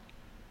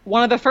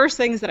one of the first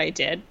things that I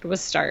did was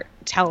start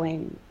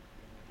telling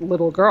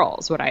little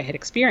girls what I had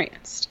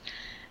experienced.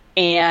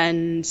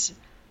 And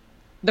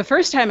the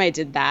first time I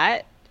did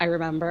that, I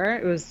remember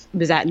it was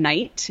at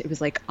night. It was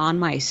like on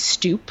my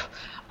stoop.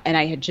 And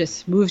I had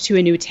just moved to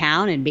a new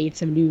town and made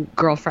some new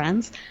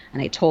girlfriends.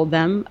 And I told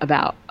them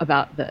about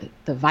the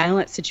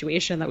violent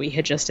situation that we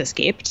had just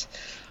escaped.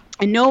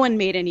 And no one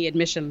made any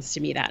admissions to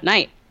me that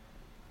night.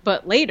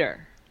 But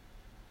later,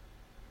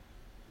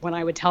 when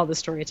I would tell the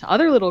story to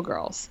other little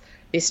girls,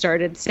 they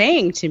started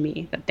saying to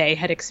me that they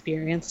had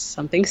experienced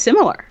something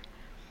similar.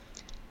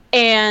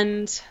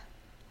 And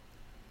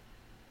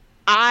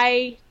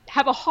I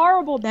have a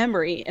horrible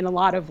memory in a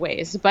lot of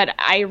ways, but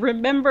I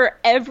remember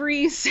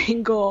every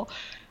single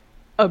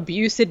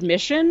abuse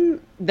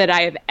admission that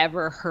I have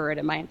ever heard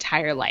in my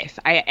entire life.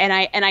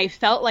 I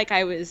felt like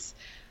I was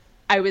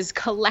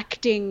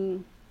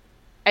collecting.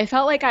 I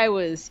felt like I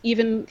was,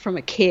 even from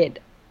a kid,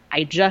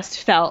 I just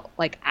felt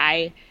like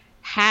I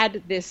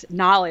had this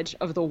knowledge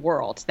of the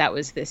world that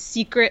was this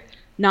secret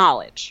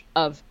knowledge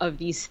of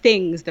these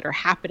things that are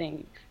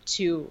happening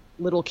to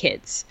little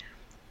kids.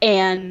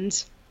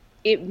 And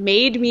it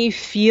made me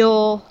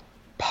feel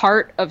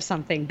part of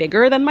something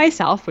bigger than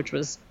myself, which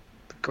was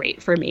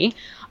great for me.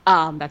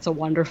 That's a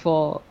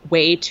wonderful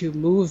way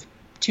to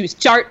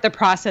start the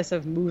process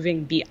of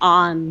moving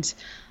beyond,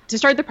 to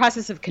start the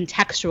process of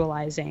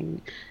contextualizing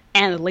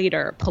and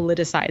later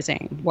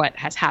politicizing what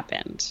has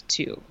happened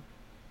to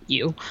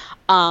you,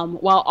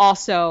 while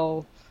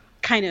also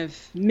kind of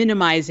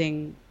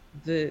minimizing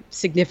the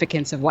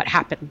significance of what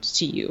happened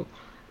to you,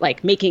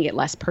 like making it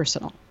less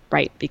personal,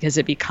 right? Because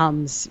it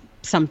becomes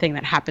something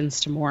that happens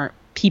to more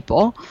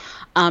people.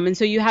 And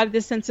so you have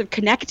this sense of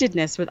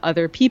connectedness with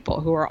other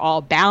people who are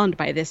all bound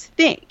by this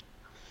thing.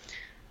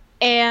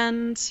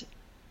 And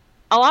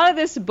a lot of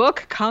this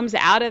book comes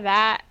out of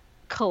that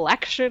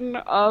collection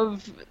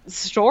of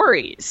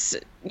stories.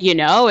 You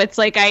know, it's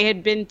like I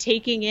had been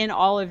taking in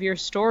all of your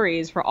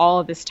stories for all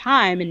of this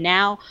time, and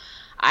now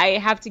I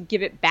have to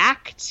give it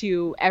back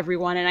to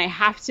everyone, and I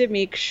have to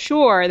make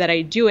sure that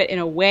I do it in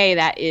a way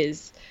that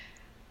is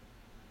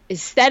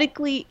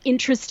aesthetically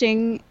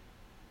interesting,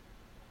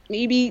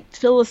 maybe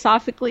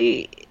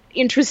philosophically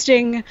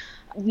interesting,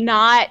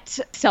 not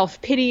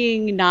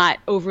self-pitying, not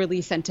overly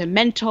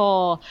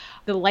sentimental.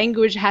 The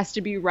language has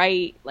to be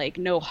right, like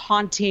no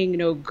haunting,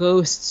 no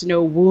ghosts,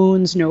 no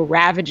wounds, no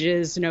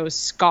ravages, no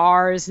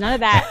scars, none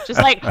of that.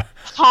 Just like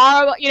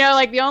horrible, you know,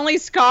 like the only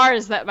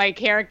scars that my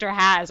character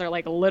has are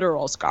like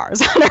literal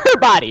scars on her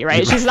body,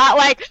 right? She's not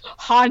like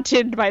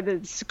haunted by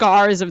the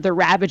scars of the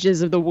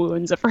ravages of the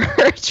wounds of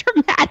her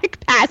traumatic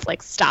past.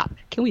 Like, stop.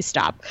 Can we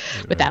stop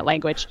with that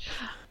language?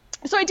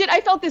 So I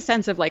felt this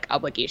sense of like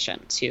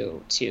obligation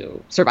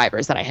to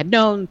survivors that I had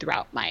known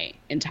throughout my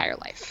entire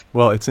life.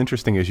 Well, it's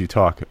interesting as you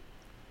talk,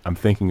 I'm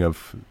thinking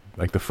of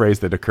like the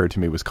phrase that occurred to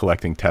me was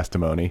collecting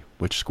testimony,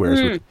 which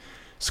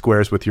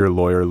squares with your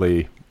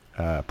lawyerly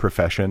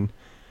profession,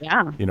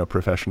 you know,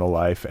 professional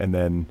life. And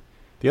then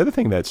the other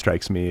thing that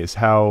strikes me is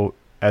how,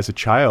 as a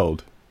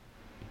child,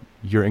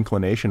 your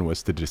inclination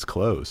was to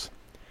disclose.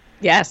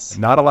 Yes.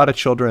 Not a lot of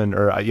children,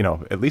 or, you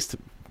know, at least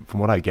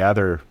from what I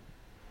gather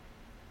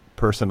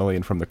personally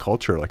and from the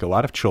culture, like a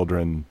lot of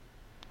children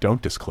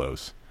don't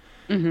disclose.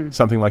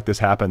 Something like this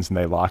happens and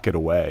they lock it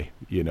away,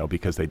 you know,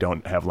 because they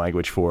don't have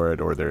language for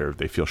it, or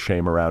they feel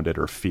shame around it,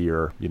 or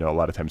fear. You know, a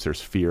lot of times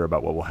there's fear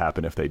about what will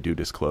happen if they do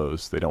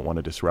disclose. They don't want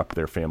to disrupt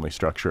their family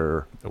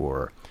structure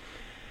or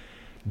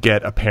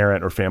get a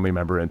parent or family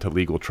member into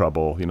legal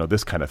trouble, you know,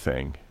 this kind of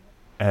thing.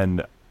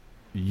 And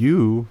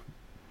you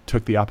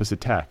took the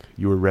opposite tack.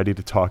 You were ready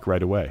to talk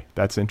right away.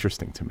 That's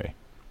interesting to me.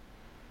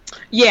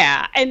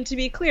 Yeah. And to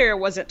be clear, it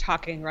wasn't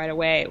talking right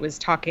away. It was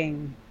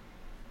talking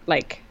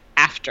like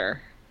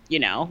after, you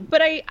know.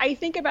 But I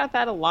think about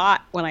that a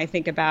lot when I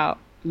think about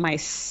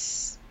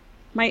myself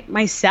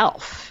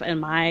and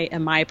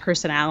my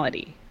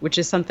personality, which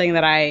is something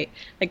that I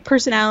like.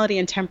 Personality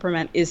and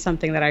temperament is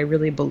something that I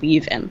really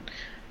believe in.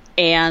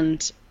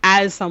 And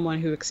as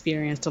someone who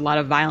experienced a lot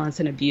of violence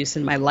and abuse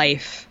in my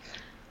life,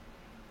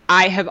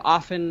 I have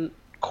often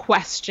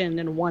questioned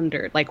and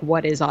wondered, like,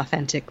 what is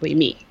authentically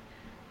me?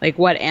 Like,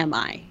 what am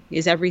I?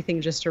 Is everything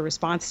just a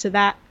response to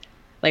that?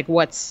 Like,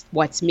 what's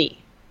me?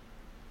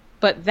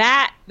 But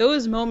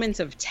those moments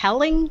of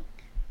telling,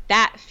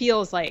 that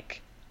feels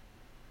like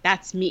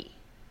that's me.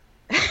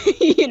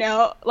 You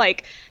know,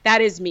 like that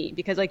is me,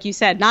 because like you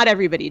said, not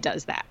everybody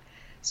does that.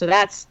 So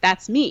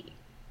that's me,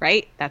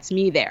 right? That's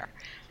me there.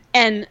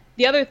 And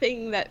the other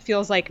thing that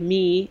feels like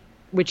me,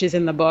 which is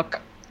in the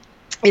book,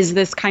 is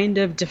this kind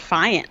of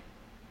defiant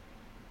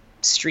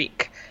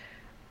streak.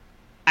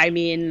 I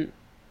mean,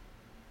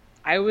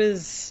 I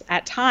was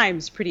at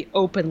times pretty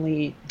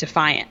openly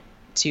defiant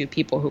to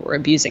people who were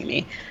abusing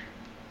me.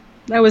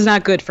 That was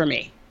not good for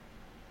me,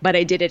 but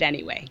I did it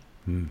anyway.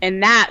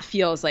 And that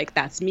feels like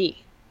that's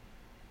me.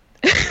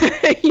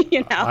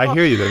 You know? I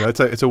hear you though.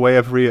 It's a way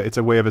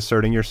of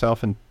asserting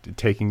yourself and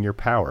taking your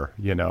power,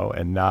 you know,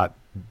 and not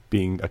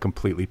being a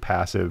completely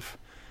passive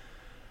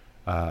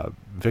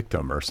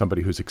victim or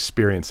somebody who's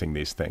experiencing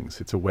these things.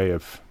 It's a way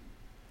of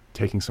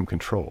taking some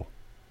control.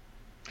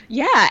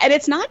 Yeah, and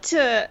it's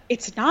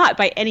not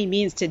by any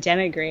means to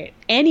denigrate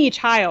any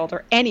child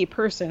or any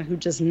person who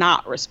does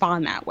not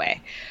respond that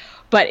way.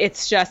 But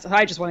it's just,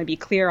 I just want to be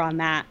clear on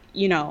that,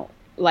 you know,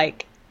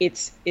 like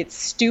it's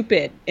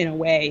stupid in a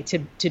way to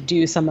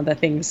do some of the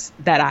things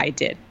that I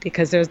did,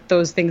 because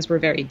those things were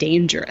very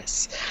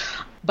dangerous.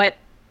 But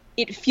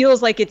it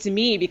feels like it's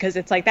me, because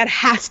it's like, that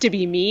has to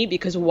be me,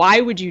 because why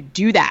would you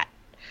do that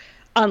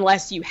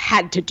unless you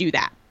had to do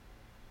that?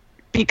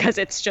 Because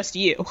it's just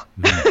you.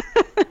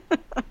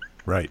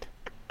 Right.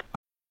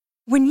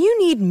 When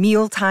you need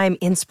mealtime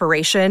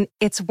inspiration,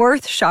 it's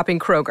worth shopping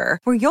Kroger,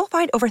 where you'll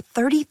find over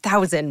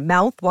 30,000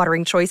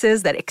 mouth-watering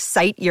choices that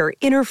excite your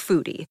inner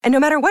foodie. And no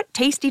matter what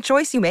tasty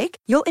choice you make,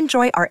 you'll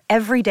enjoy our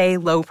everyday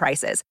low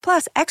prices,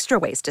 plus extra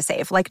ways to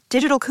save, like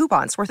digital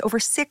coupons worth over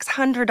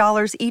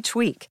 $600 each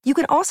week. You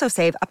can also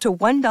save up to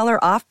 $1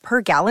 off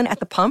per gallon at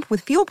the pump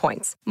with fuel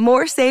points.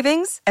 More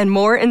savings and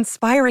more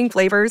inspiring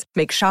flavors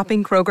make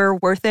shopping Kroger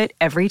worth it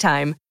every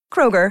time.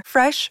 Kroger,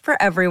 fresh for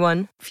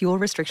everyone. Fuel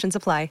restrictions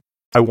apply.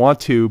 I want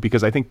to,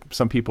 because I think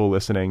some people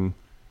listening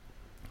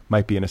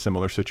might be in a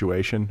similar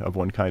situation of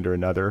one kind or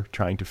another,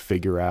 trying to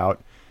figure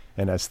out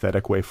an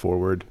aesthetic way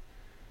forward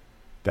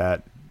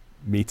that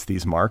meets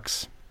these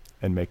marks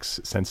and makes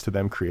sense to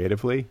them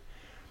creatively.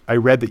 I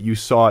read that you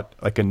sought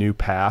like a new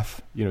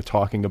path, you know,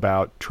 talking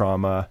about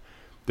trauma.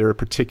 There are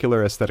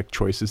particular aesthetic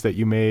choices that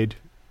you made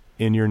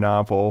in your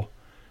novel.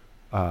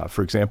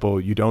 For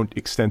example, you don't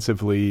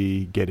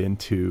extensively get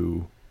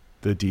into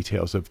the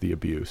details of the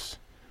abuse.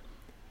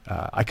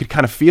 I could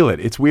kind of feel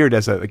it. It's weird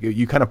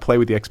you kind of play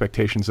with the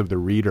expectations of the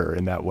reader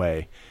in that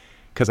way,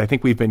 because I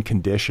think we've been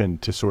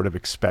conditioned to sort of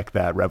expect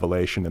that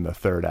revelation in the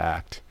third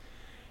act.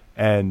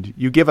 And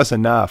you give us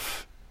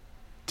enough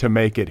to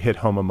make it hit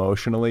home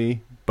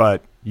emotionally,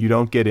 but you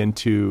don't get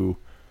into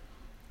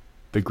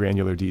the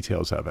granular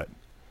details of it.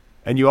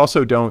 And you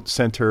also don't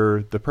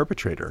center the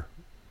perpetrator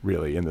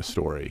really in the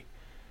story.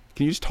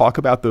 Can you just talk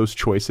about those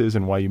choices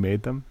and why you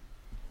made them?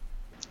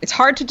 It's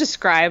hard to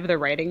describe the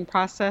writing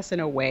process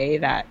in a way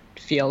that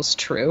feels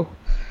true.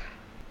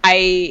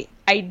 I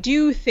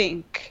do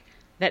think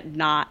that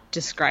not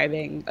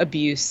describing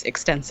abuse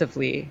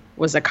extensively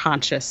was a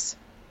conscious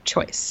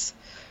choice.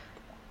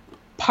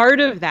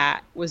 Part of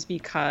that was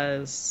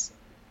because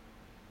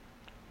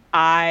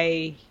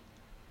I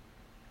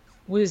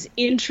was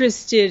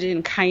interested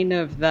in kind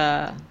of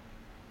the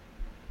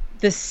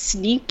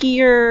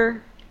sneakier,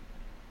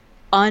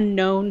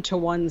 unknown to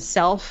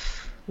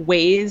oneself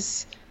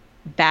ways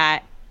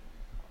that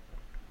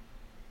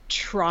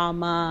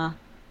trauma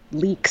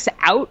leaks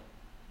out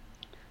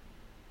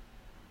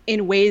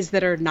in ways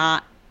that are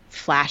not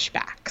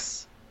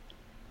flashbacks,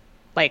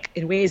 like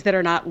in ways that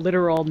are not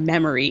literal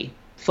memory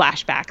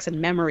flashbacks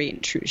and memory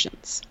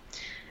intrusions.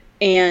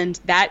 And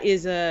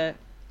that's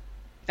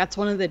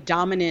one of the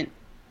dominant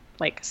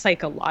like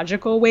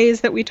psychological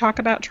ways that we talk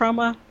about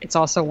trauma. It's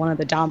also one of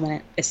the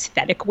dominant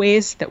aesthetic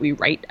ways that we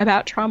write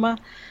about trauma.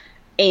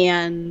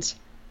 And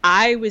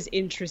I was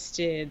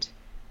interested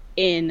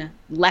in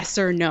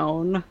lesser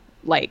known,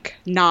 like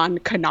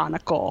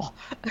non-canonical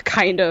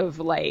kind of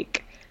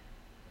like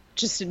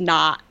just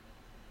not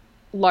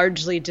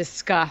largely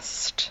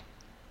discussed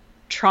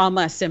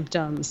trauma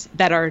symptoms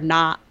that are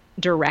not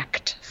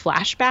direct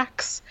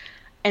flashbacks.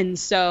 And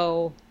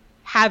so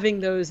having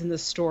those in the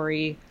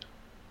story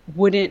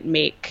wouldn't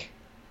make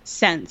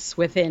sense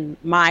within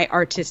my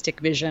artistic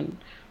vision,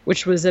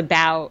 which was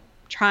about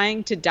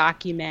trying to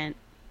document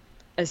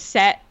a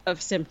set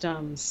of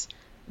symptoms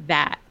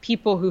that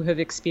people who have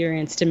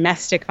experienced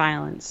domestic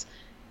violence,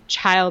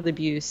 child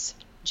abuse,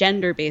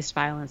 gender-based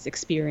violence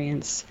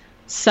experience,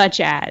 such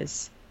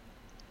as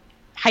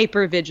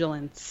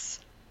hypervigilance,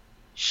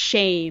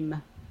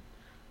 shame,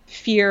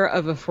 fear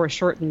of a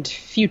foreshortened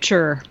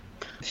future,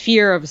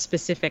 fear of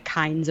specific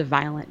kinds of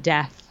violent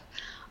death,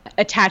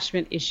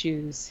 attachment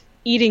issues,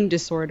 eating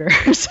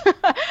disorders,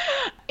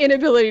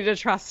 inability to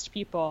trust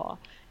people.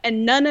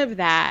 And none of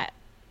that,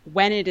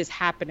 when it is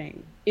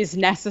happening, is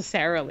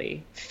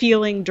necessarily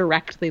feeling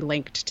directly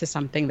linked to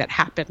something that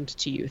happened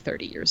to you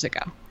 30 years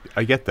ago.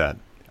 I get that.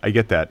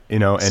 You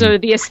know, and so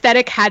the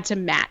aesthetic had to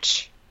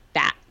match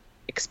that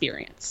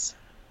experience.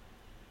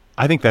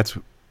 I think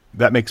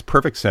that makes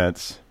perfect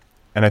sense,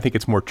 and I think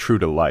it's more true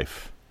to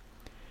life.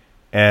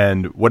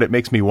 And what it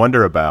makes me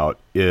wonder about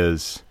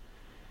is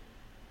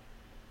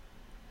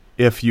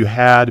if you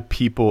had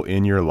people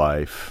in your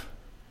life,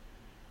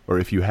 or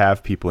if you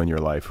have people in your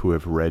life who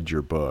have read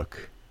your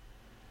book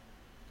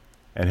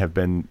and have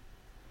been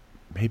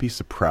maybe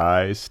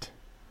surprised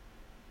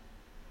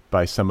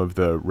by some of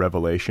the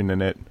revelation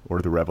in it,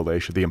 or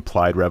the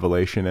implied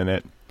revelation in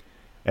it.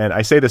 And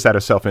I say this out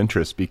of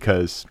self-interest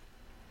because,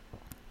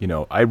 you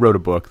know, I wrote a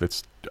book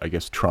that's, I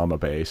guess,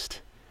 trauma-based,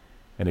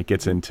 and it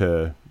gets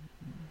into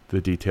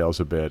the details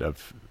a bit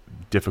of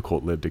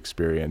difficult lived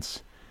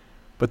experience.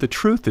 But the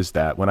truth is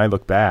that when I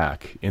look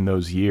back in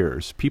those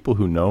years, people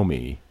who know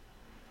me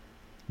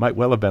might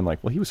well have been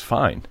like, well, he was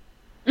fine.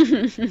 Do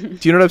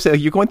you know what I'm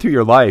saying? You're going through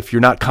your life. You're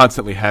not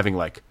constantly having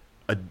like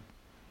a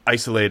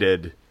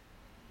isolated,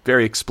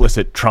 very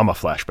explicit trauma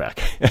flashback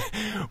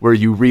where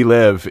you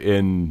relive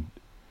in,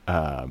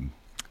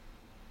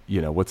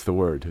 what's the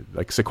word?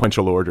 Like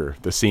sequential order,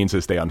 the scenes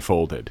as they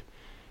unfolded.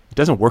 It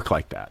doesn't work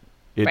like that.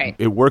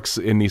 It works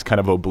in these kind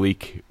of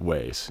oblique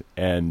ways.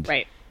 And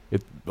right.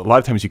 A lot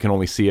of times you can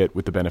only see it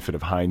with the benefit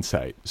of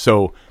hindsight.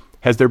 So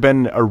has there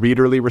been a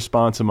readerly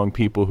response among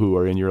people who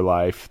are in your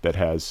life that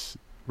has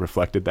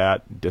reflected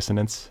that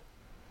dissonance?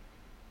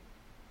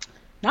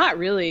 Not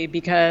really,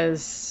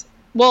 because,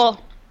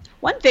 well,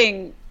 one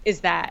thing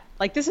is that,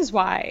 like, this is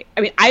why,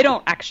 I mean, I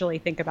don't actually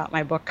think about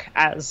my book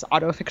as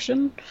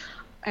autofiction.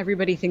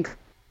 Everybody thinks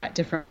that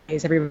different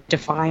ways. Everybody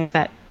defines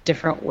that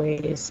different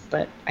ways.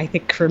 But I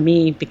think for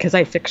me, because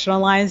I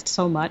fictionalized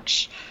so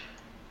much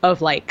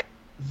of, like,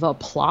 the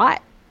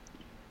plot,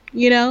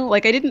 you know,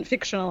 like I didn't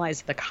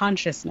fictionalize the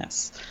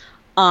consciousness,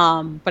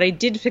 but I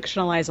did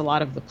fictionalize a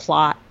lot of the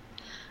plot.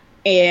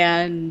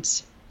 And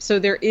so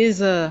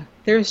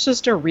there's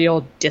just a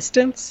real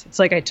distance. It's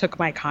like I took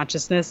my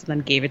consciousness and then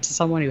gave it to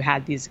someone who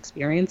had these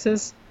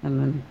experiences,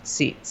 and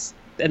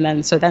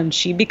then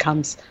she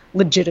becomes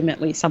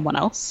legitimately someone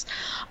else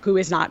who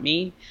is not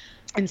me.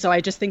 And so I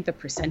just think the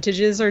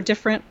percentages are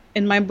different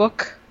in my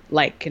book,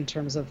 like in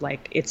terms of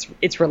like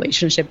its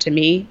relationship to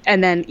me.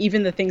 And then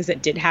even the things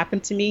that did happen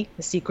to me,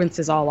 the sequence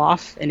is all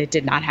off, and it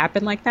did not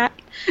happen like that.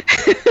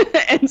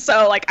 And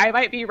so like I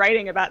might be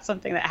writing about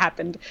something that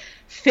happened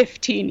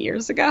 15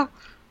 years ago,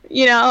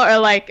 you know, or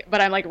like, but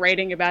I'm like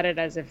writing about it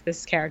as if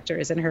this character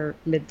is in her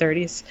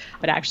mid-30s,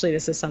 but actually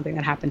this is something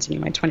that happened to me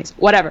in my 20s,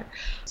 whatever.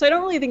 So I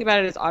don't really think about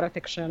it as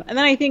autofiction. And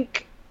then I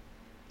think,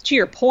 to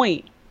your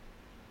point,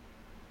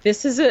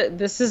 this is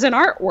an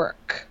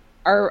artwork.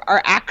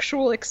 Our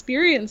actual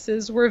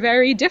experiences were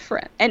very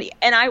different. And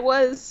I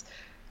was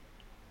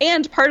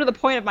And part of the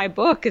point of my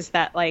book is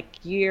that like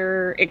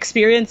you're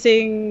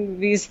experiencing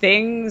these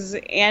things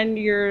and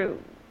you're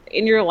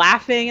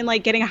laughing and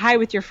like getting high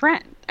with your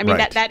friend. I mean,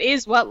 Right. that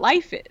is what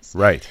life is.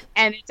 Right.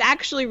 And it's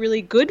actually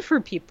really good for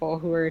people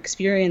who are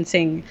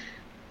experiencing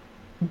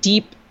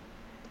deep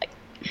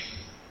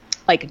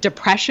like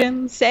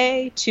depression,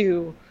 say,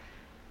 to,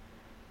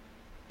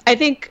 I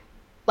think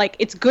like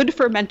it's good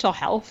for mental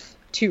health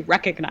to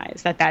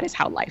recognize that that is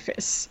how life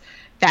is,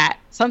 that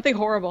something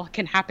horrible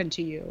can happen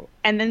to you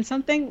and then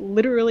something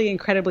literally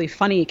incredibly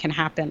funny can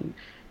happen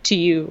to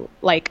you,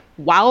 like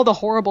while the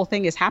horrible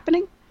thing is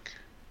happening.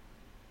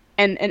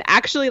 And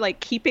actually like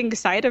keeping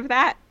sight of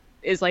that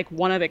is like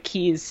one of the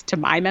keys to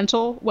my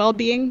mental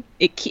well-being.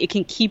 It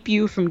can keep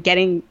you from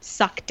getting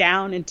sucked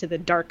down into the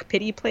dark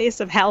pity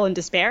place of hell and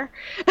despair.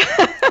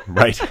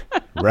 Right.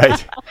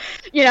 Right.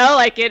 You know,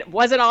 like it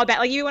wasn't all bad.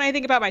 Like you, when I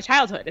think about my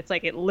childhood, it's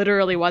like it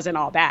literally wasn't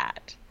all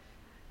bad.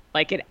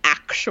 Like it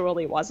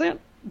actually wasn't.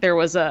 There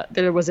was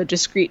a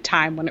discrete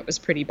time when it was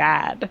pretty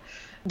bad.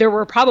 There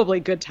were probably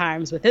good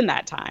times within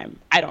that time.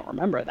 I don't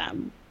remember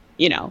them,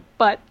 you know,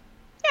 but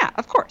yeah,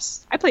 of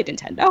course. I played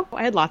Nintendo.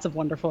 I had lots of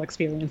wonderful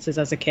experiences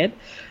as a kid.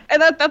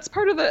 And that's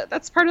part of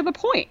the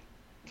point.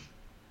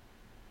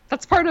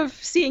 That's part of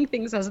seeing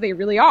things as they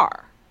really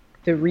are.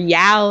 The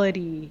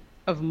reality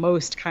of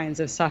most kinds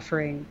of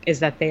suffering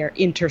is that they are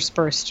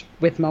interspersed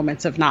with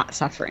moments of not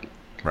suffering.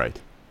 Right.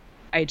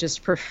 I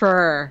just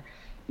prefer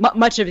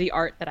much of the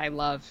art that I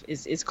love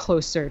is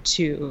closer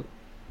to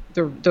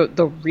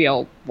the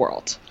real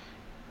world.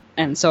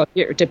 And so if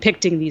you're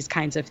depicting these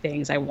kinds of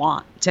things, I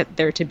want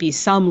there to be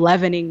some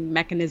leavening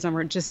mechanism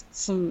or just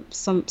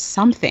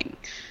something.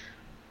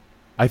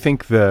 I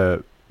think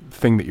the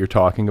thing that you're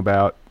talking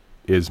about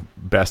is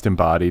best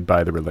embodied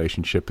by the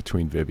relationship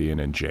between Vivian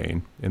and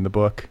Jane in the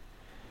book.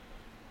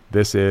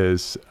 This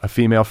is a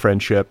female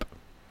friendship,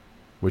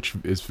 which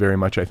is very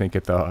much, I think,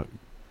 at the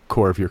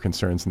core of your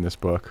concerns in this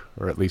book,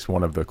 or at least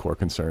one of the core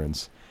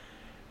concerns.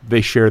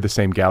 They share the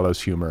same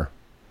gallows humor,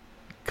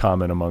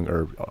 common among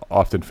or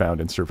often found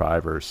in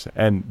survivors,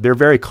 and they're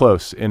very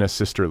close in a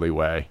sisterly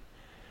way.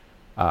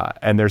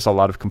 And there's a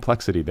lot of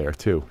complexity there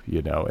too,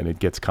 you know, and it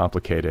gets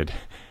complicated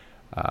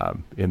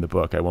in the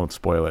book. I won't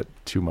spoil it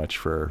too much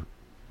for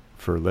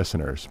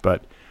listeners,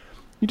 but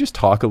you just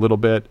talk a little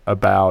bit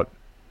about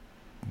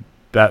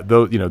that,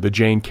 though, you know, the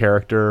Jane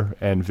character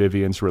and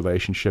Vivian's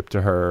relationship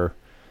to her,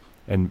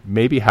 and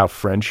maybe how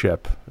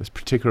friendship, this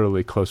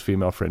particularly close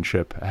female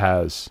friendship,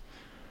 has,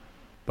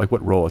 like,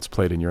 what role it's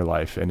played in your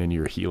life and in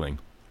your healing.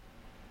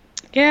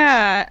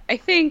 Yeah, I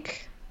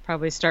think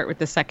probably start with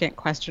the second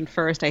question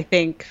first. I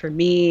think for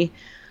me,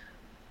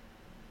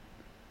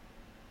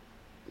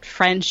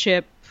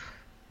 friendship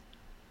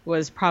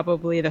was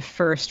probably the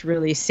first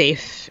really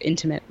safe,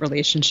 intimate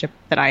relationship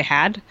that I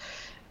had.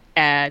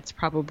 It's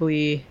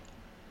probably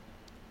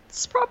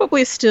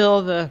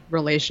still the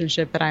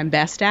relationship that I'm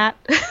best at.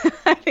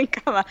 I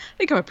think I'm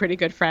a pretty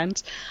good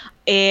friend,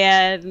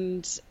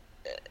 and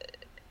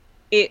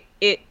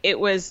it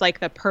was like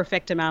the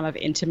perfect amount of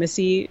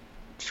intimacy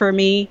for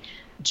me,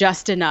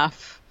 just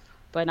enough,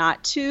 but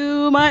not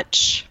too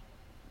much.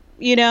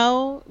 You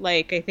know,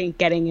 like I think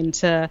getting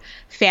into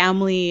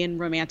family and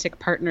romantic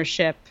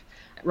partnership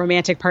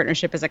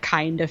as a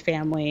kind of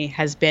family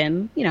has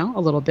been, you know,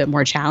 a little bit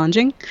more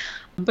challenging,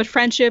 but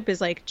friendship is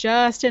like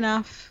just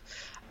enough.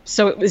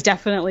 So it was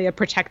definitely a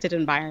protected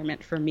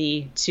environment for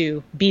me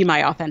to be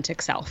my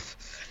authentic self.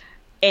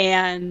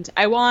 And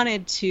I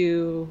wanted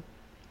to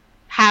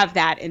have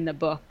that in the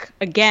book,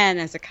 again,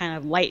 as a kind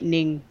of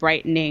lightening,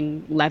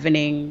 brightening,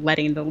 leavening,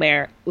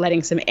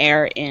 letting some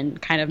air in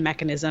kind of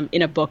mechanism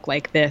in a book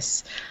like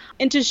this.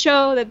 And to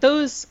show that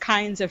those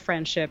kinds of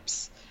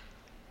friendships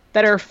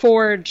that are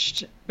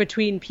forged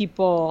between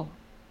people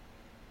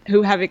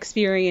who have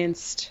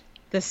experienced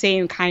the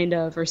same kind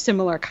of or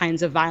similar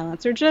kinds of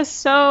violence are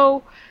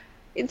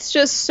it's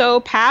just so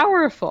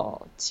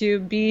powerful to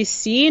be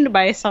seen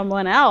by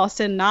someone else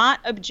and not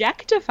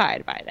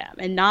objectified by them.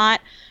 And not,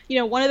 you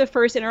know, one of the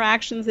first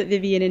interactions that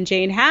Vivian and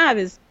Jane have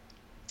is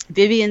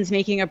Vivian's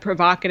making a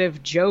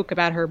provocative joke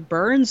about her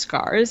burn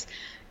scars,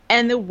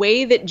 and the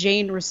way that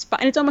Jane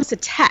responds, it's almost a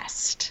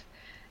test.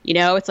 You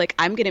know, it's like,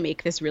 I'm going to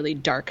make this really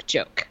dark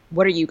joke.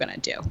 What are you going to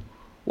do?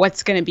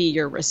 What's going to be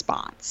your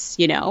response?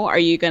 You know, are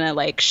you going to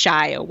like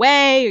shy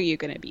away? Are you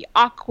going to be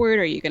awkward?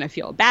 Are you going to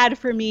feel bad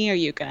for me? Are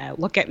you going to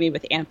look at me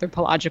with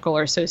anthropological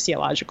or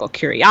sociological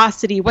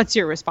curiosity? What's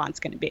your response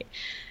going to be?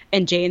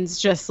 And Jane's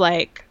just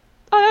like,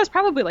 oh, that was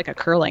probably like a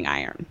curling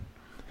iron.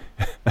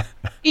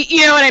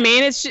 You know what I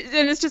mean?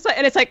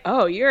 It's like,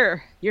 oh,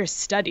 you're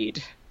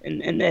studied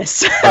in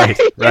this. Right,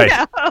 right. You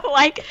know,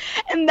 like,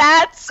 and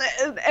that's,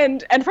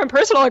 and from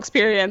personal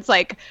experience,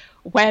 like,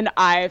 when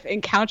I've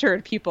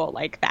encountered people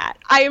like that,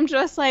 I am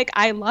just like,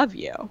 I love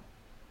you,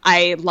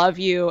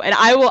 and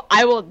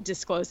I will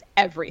disclose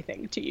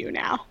everything to you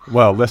now.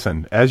 Well,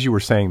 listen, as you were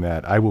saying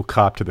that, I will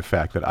cop to the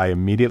fact that I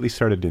immediately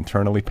started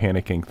internally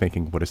panicking,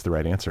 thinking, what is the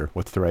right answer?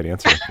 What's the right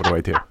answer? What do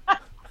I do?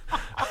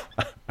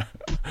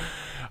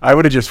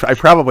 I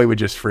probably would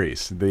just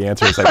freeze. The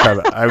answer is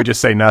I would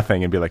just say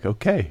nothing and be like,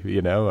 okay,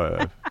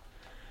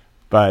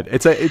 but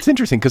it's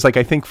interesting because like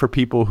I think for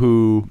people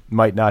who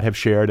might not have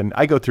shared, and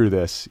I go through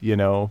this,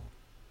 in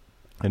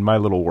my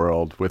little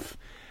world with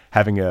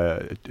having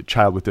a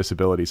child with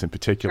disabilities in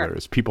particular, Sure.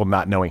 is people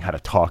not knowing how to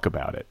talk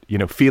about it,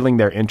 feeling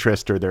their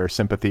interest or their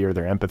sympathy or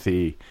their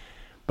empathy,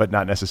 but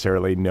not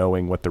necessarily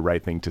knowing what the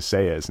right thing to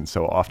say is. And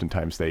so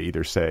oftentimes they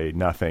either say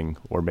nothing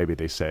or maybe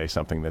they say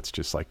something that's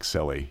just like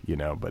silly,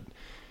 but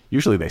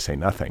usually they say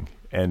nothing.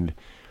 And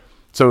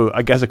so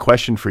I guess a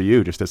question for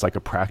you, just as like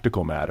a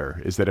practical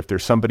matter, is that if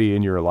there's somebody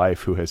in your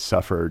life who has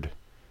suffered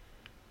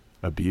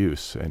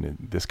abuse and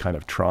this kind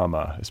of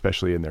trauma,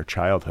 especially in their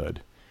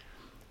childhood,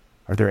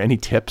 are there any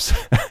tips?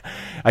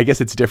 I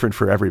guess it's different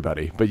for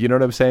everybody, but you know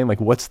what I'm saying?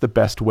 Like, what's the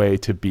best way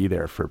to be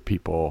there for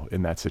people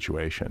in that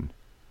situation?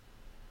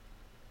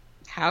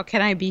 How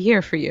can I be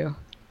here for you?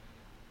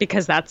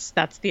 Because that's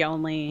the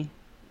only,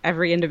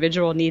 every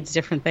individual needs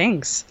different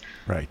things.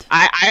 Right.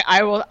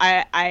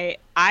 I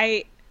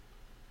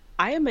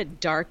am a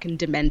dark and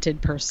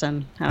demented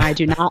person, and I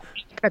do not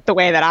think that the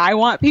way that I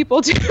want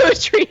people to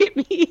treat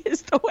me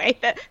is the way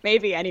that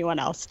maybe anyone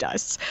else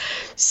does.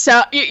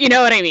 So you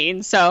know what I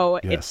mean? So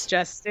Yes. It's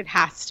just, it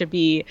has to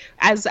be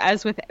as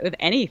with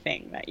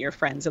anything that your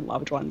friends and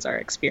loved ones are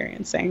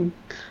experiencing.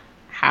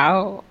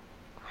 How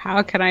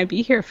can I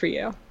be here for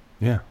you?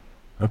 Yeah.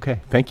 Okay.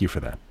 Thank you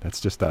for that.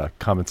 That's just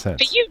common sense.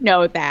 But you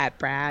know that,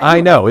 Brad. I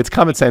know it's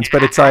common sense,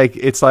 but it's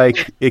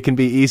like it can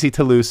be easy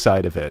to lose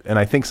sight of it. And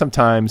I think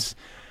sometimes,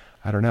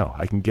 I don't know,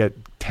 I can get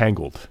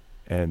tangled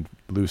and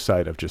lose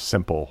sight of just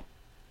simple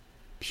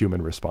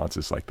human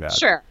responses like that.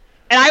 Sure.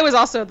 And I was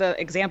also, the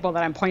example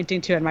that I'm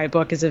pointing to in my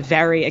book is it's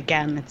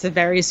a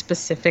very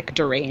specific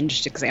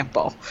deranged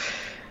example,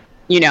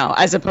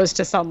 as opposed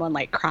to someone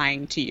like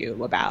crying to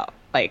you about,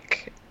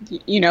 like,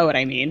 you know what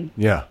I mean?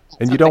 Yeah.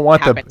 And you Something don't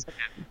want happened to them.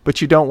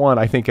 but you don't want,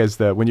 I think,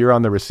 when you're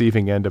on the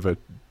receiving end of a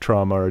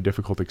trauma or a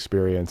difficult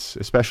experience,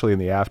 especially in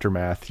the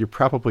aftermath, you're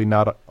probably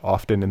not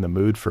often in the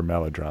mood for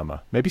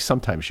melodrama. Maybe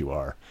sometimes you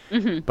are,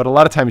 but a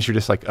lot of times you're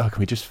just like, oh, can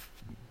we just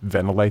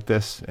ventilate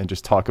this and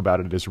just talk about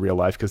it as real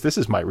life? Because this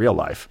is my real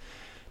life.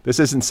 This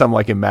isn't some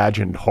like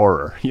imagined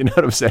horror. You know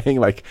what I'm saying?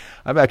 Like,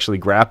 I'm actually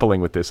grappling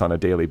with this on a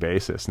daily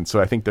basis. And so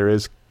I think there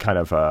is kind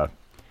of a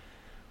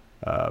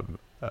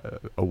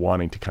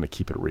wanting to kind of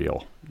keep it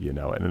real, and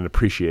an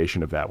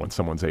appreciation of that when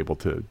someone's able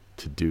to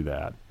do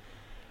that.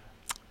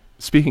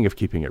 Speaking of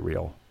keeping it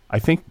real, I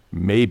think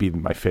maybe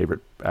my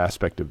favorite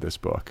aspect of this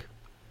book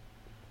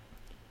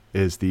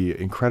is the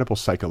incredible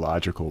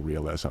psychological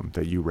realism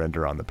that you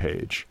render on the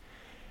page.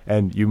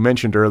 And you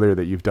mentioned earlier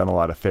that you've done a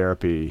lot of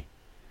therapy,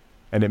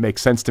 and it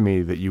makes sense to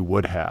me that you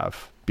would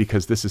have,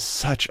 because this is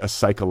such a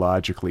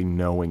psychologically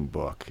knowing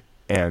book.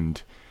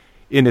 And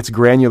in its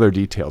granular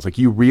details, like,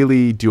 you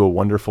really do a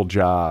wonderful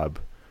job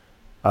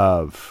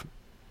of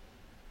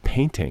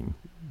painting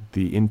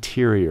the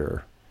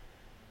interior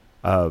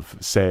of,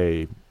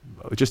 say,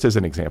 just as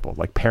an example,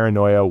 like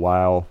paranoia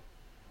while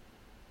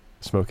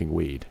smoking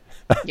weed.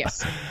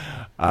 Yes.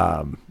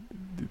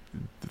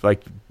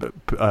 Like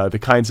the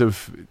kinds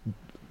of,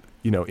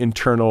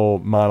 internal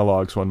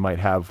monologues one might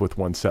have with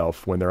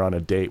oneself when they're on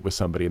a date with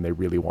somebody and they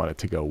really want it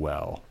to go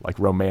well, like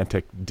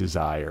romantic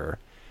desire.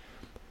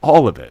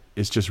 All of it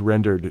is just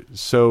rendered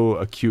so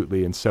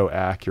acutely and so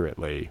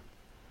accurately.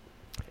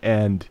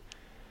 And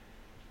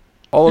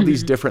all of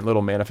these different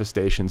little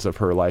manifestations of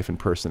her life and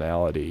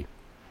personality,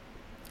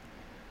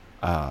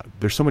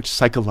 there's so much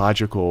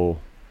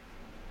psychological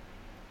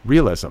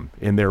realism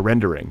in their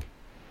rendering.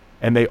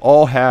 And they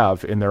all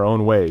have, in their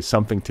own ways,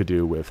 something to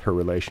do with her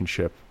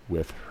relationship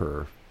with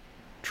her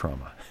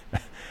trauma.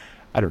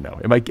 I don't know.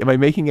 Am I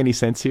making any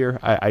sense here?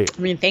 I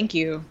mean, thank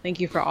you. Thank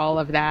you for all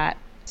of that.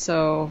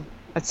 So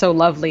that's so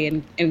lovely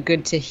and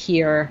good to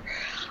hear.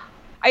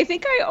 I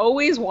think I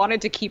always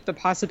wanted to keep the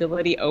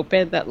possibility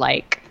open that,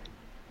 like,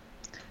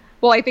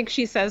 well, I think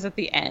she says at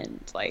the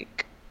end,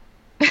 like,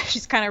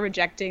 she's kind of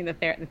rejecting the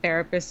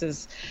therapist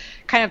is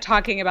kind of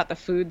talking about the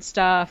food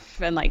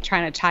stuff and like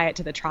trying to tie it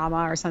to the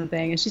trauma or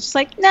something. And she's just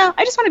like, no,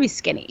 I just want to be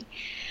skinny,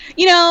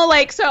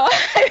 like, so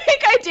I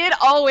think I did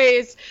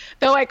always,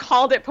 though I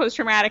called it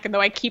post-traumatic, and though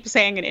I keep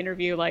saying in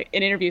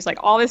interviews, like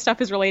all this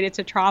stuff is related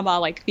to trauma,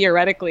 like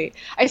theoretically,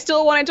 I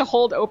still wanted to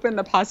hold open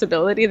the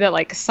possibility that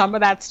like some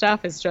of that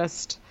stuff is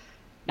just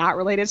not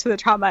related to the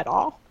trauma at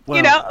all.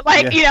 Well,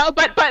 But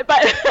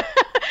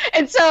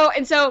and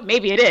so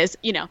maybe it is,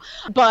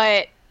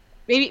 but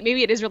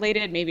maybe it is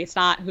related, maybe it's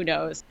not, who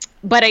knows.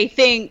 But I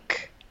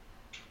think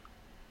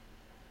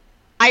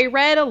I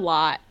read a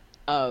lot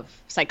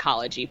of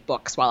psychology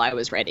books while I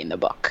was writing the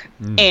book.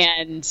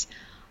 And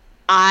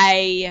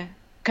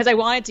because I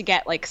wanted to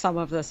get like some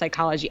of the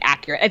psychology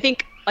accurate. I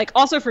think like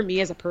also for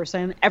me as a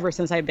person, ever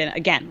since I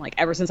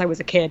was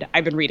a kid,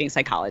 I've been reading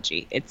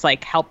psychology. It's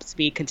like helps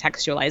me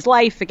contextualize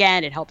life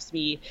again. It helps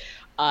me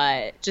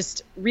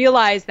just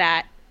realize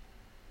that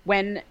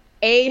when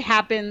A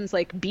happens,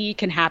 like B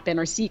can happen,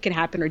 or C can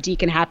happen, or D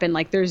can happen.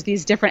 Like there's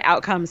these different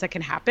outcomes that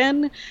can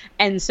happen.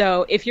 And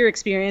so if you're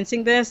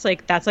experiencing this,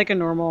 like that's like a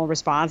normal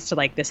response to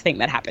like this thing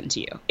that happened to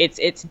you. It's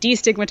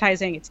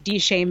destigmatizing, it's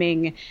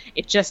de-shaming.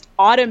 It just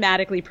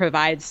automatically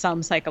provides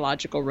some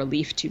psychological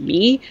relief to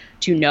me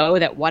to know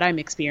that what I'm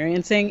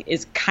experiencing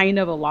is kind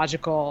of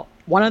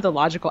one of the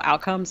logical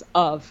outcomes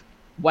of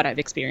what I've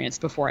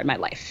experienced before in my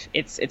life.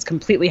 It's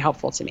completely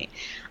helpful to me.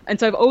 And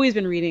so I've always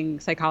been reading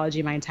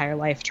psychology my entire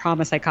life,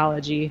 trauma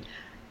psychology.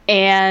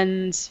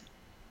 And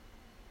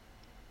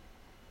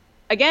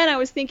again, I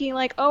was thinking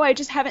like, oh, I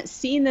just haven't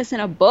seen this in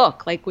a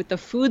book, like with the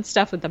food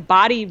stuff, with the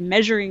body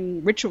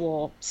measuring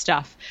ritual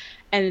stuff.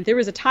 And there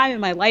was a time in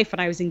my life when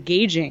I was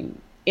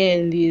engaging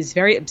in these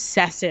very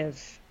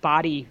obsessive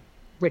body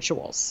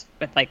rituals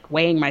with like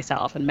weighing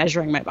myself and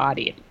measuring my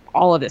body,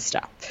 all of this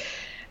stuff.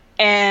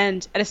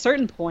 And at a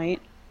certain point,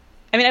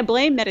 I mean, I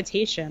blame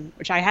meditation,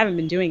 which I haven't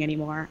been doing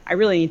anymore. I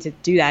really need to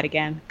do that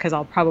again because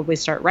I'll probably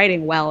start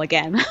writing well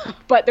again.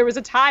 But there was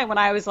a time when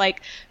I was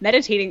like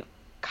meditating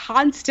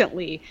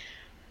constantly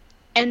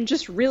and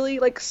just really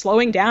like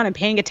slowing down and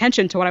paying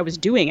attention to what I was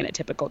doing in a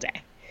typical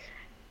day.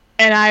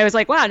 And I was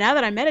like, wow, now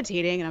that I'm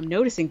meditating and I'm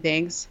noticing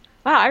things,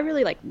 wow, I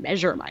really like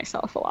measure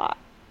myself a lot.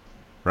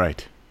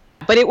 Right.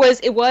 But it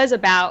was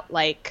about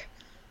like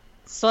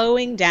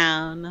slowing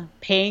down,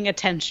 paying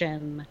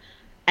attention.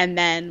 And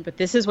then, but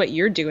this is what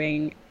you're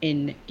doing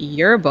in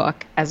your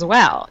book as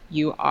well.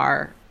 You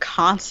are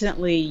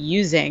constantly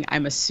using,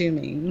 I'm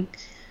assuming,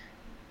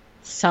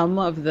 some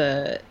of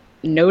the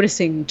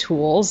noticing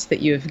tools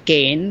that you have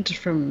gained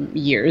from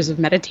years of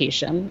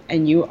meditation,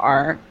 and you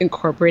are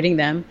incorporating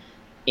them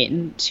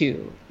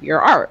into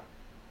your art.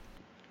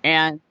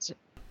 And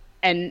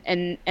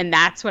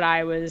that's what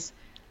I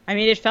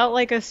mean, it felt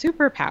like a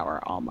superpower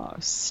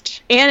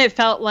almost. And it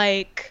felt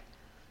like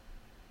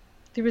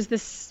there was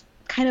this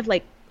kind of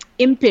like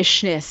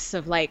impishness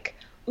of like,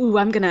 ooh,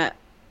 I'm gonna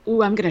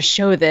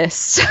show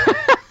this.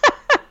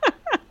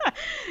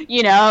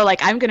 You know,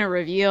 like I'm gonna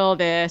reveal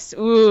this.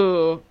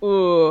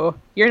 Ooh,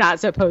 you're not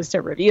supposed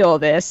to reveal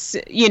this,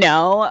 you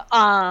know.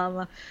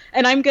 And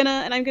I'm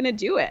gonna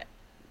do it.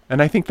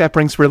 And I think that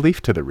brings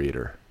relief to the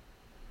reader.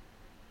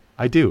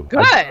 I do.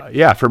 Good.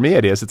 Yeah, for me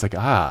it is. It's like,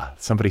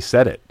 somebody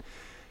said it.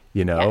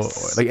 You know,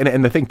 yes. like,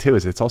 and the thing too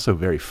is it's also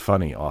very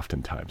funny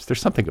oftentimes.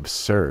 There's something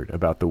absurd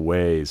about the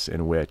ways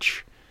in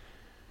which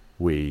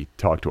we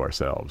talk to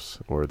ourselves,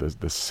 or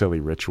the silly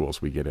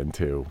rituals we get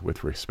into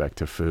with respect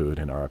to food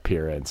and our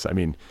appearance. I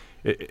mean,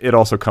 it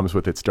also comes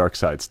with its dark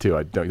sides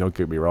too. Don't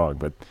get me wrong,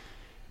 but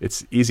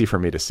it's easy for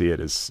me to see it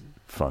as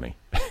funny.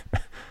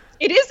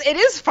 It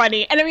is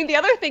funny. And I mean, the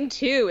other thing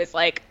too is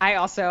like, I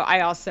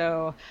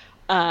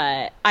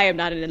am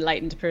not an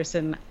enlightened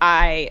person.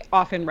 I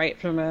often write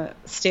from a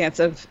stance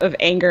of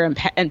anger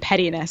and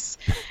pettiness.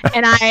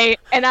 And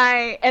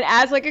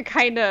as like a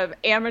kind of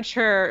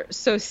amateur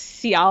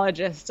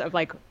sociologist of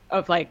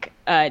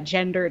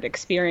gendered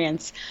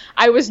experience,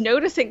 I was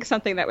noticing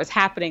something that was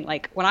happening.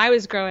 Like when I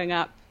was growing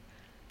up,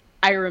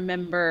 I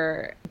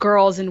remember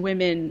girls and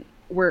women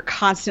were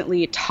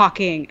constantly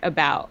talking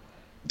about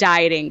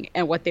dieting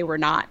and what they were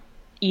not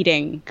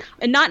eating,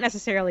 and not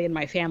necessarily in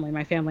my family.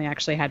 My family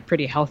actually had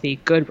pretty healthy,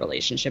 good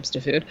relationships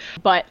to food,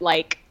 but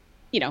like,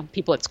 you know,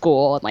 people at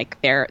school and like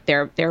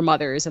their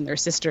mothers and their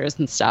sisters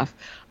and stuff.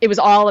 It was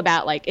all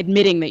about like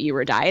admitting that you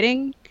were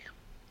dieting.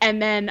 And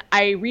then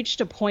I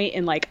reached a point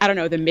in like, I don't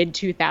know, the mid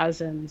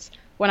 2000s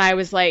when I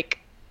was like,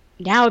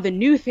 now the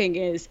new thing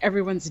is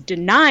everyone's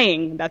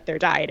denying that they're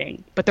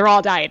dieting, but they're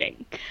all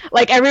dieting.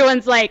 Like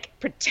everyone's like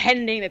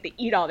pretending that they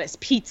eat all this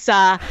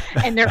pizza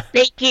and they're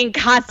baking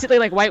constantly.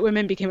 Like white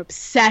women became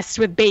obsessed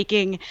with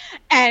baking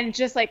and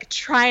just like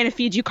trying to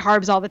feed you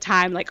carbs all the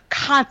time, like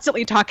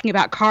constantly talking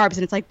about carbs.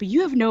 And it's like, but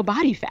you have no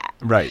body fat.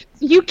 Right.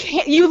 You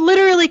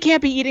literally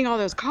can't be eating all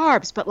those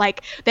carbs. But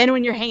like, then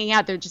when you're hanging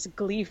out, they're just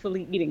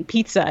gleefully eating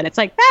pizza. And it's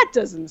like, that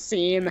doesn't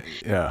seem.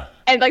 Yeah.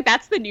 And like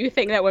that's the new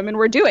thing that women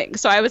were doing.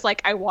 So I was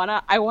like, I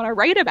wanna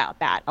write about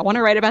that. I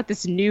wanna write about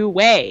this new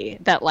way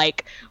that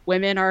like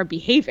women are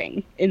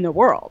behaving in the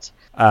world.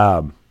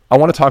 I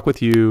want to talk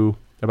with you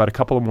about a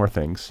couple of more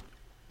things.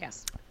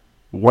 Yes.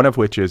 One of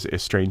which is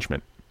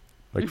estrangement,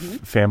 like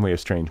family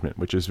estrangement,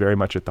 which is very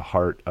much at the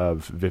heart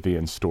of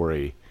Vivian's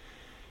story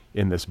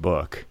in this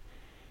book.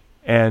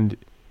 And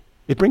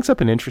it brings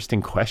up an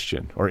interesting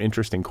question, or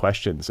interesting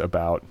questions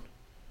about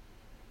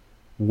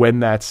when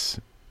that's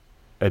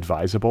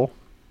advisable.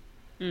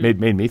 Made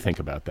me think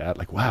about that.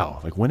 Like, wow,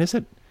 like when is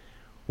it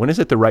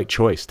the right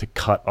choice to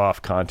cut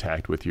off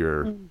contact with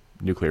your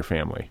nuclear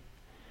family?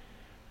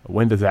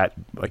 When does that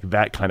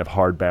kind of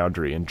hard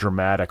boundary and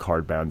dramatic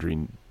hard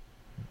boundary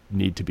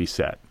need to be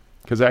set?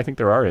 Because I think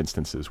there are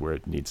instances where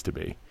it needs to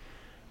be.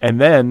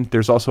 And then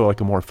there's also like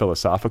a more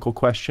philosophical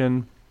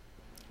question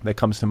that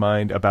comes to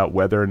mind about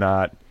whether or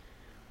not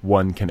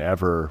one can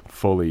ever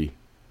fully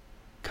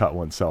cut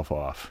oneself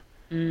off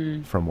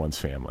from one's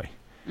family.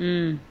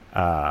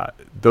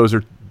 Those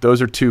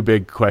are two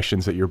big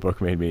questions that your book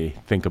made me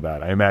think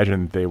about. I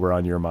imagine they were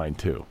on your mind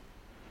too.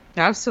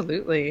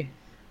 Absolutely.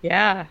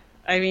 Yeah.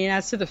 I mean,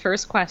 as to the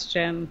first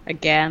question,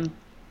 again,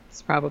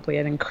 it's probably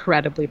an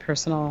incredibly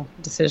personal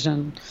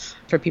decision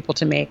for people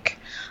to make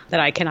that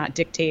I cannot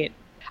dictate.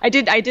 I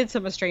did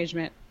some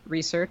estrangement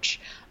research,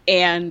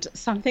 and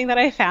something that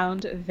I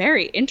found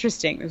very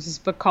interesting. There's this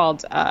book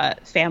called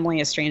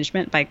Family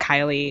Estrangement by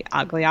Kylie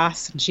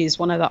Aglias, and she's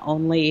one of the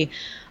only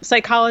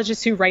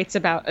psychologists who writes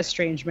about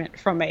estrangement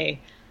from a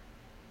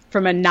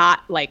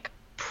not like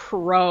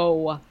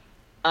pro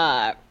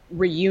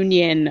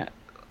reunion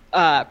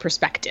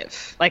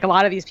perspective. Like, a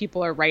lot of these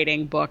people are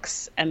writing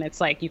books and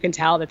it's like you can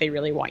tell that they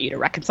really want you to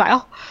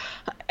reconcile.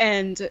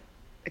 And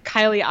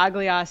Kylie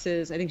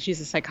Aglias I think she's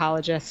a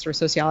psychologist or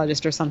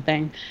sociologist or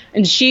something,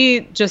 and she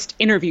just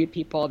interviewed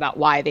people about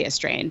why they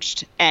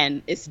estranged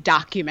and is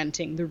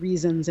documenting the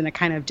reasons in a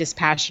kind of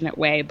dispassionate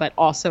way, but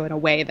also in a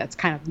way that's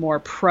kind of more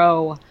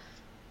pro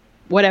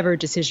whatever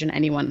decision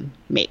anyone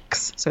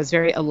makes. So it's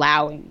very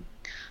allowing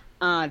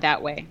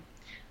that way.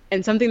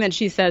 And something that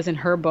she says in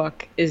her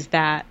book is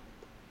that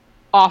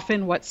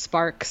often what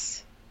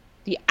sparks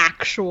the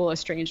actual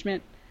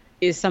estrangement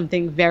is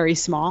something very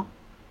small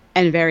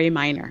and very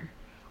minor.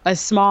 A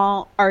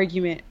small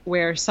argument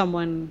where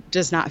someone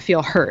does not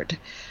feel heard.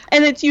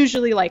 And it's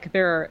usually like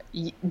there are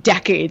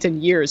decades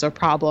and years of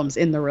problems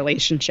in the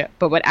relationship.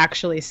 But what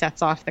actually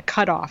sets off the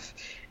cutoff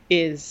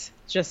is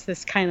just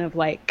this kind of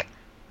like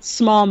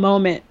small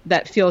moment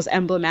that feels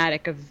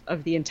emblematic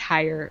of the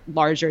entire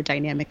larger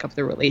dynamic of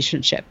the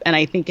relationship. And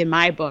I think in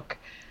my book,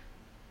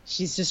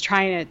 she's just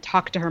trying to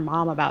talk to her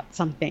mom about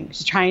something.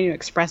 She's trying to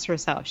express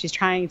herself. She's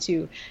trying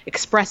to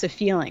express a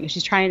feeling.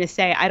 She's trying to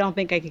say, I don't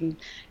think I can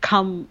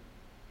come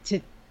to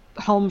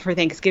home for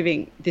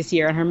Thanksgiving this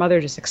year. And her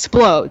mother just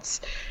explodes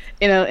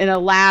in a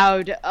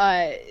loud,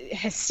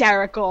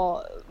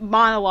 hysterical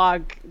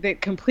monologue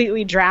that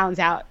completely drowns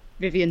out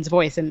Vivian's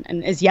voice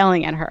and is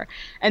yelling at her.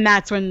 And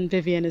that's when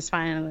Vivian is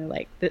finally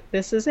like,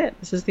 this is it.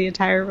 This is the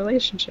entire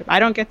relationship. I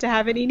don't get to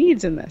have any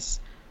needs in this.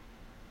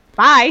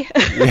 Bye.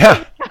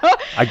 Yeah.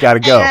 I gotta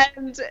go.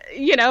 And,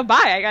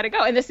 bye. I gotta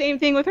go. And the same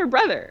thing with her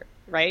brother,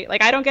 right?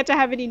 Like, I don't get to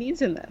have any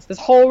needs in this. This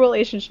whole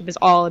relationship is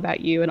all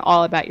about you and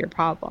all about your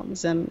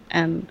problems. And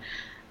I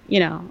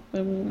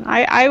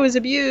was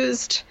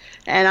abused,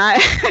 and I,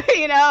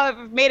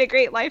 I've made a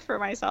great life for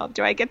myself.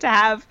 Do I get to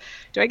have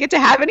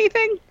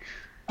anything?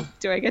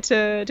 Do I get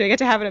to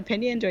have an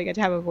opinion? Do I get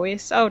to have a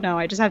voice? Oh no,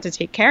 I just have to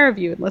take care of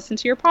you and listen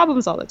to your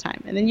problems all the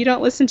time. And then you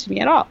don't listen to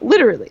me at all,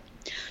 literally.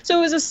 So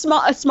it was a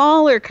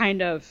smaller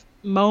kind of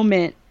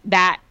moment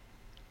that,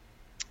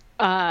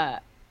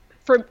 for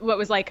what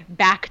was like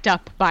backed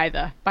up by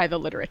the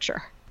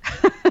literature.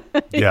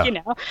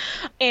 Yeah.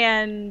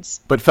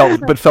 But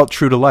felt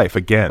true to life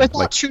again.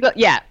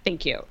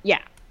 Thank you. Yeah.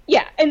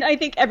 And I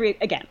think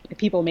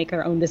people make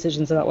their own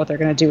decisions about what they're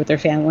going to do with their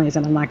families,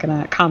 and I'm not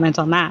going to comment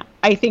on that.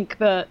 I think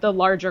the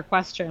larger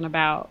question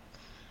about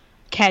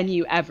can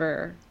you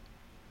ever,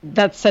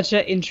 that's such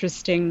an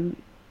interesting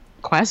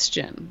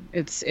question.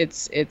 I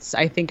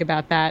think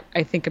about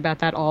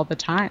that all the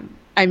time.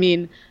 I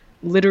mean,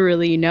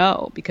 literally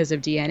no, because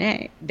of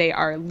DNA. They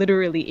are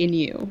literally in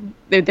you.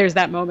 There's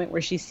that moment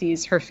where she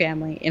sees her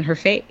family in her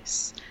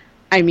face.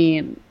 I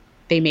mean,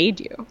 they made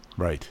you.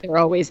 Right. They're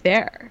always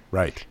there.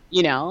 Right.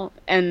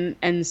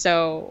 And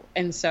so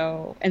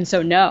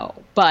no.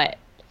 But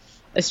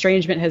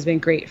estrangement has been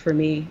great for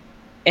me,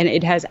 and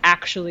it has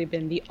actually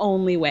been the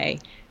only way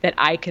that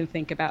I can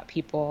think about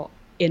people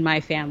in my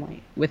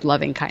family with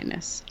loving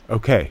kindness.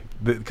 Okay,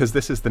 because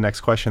this is the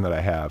next question that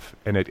I have,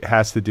 and it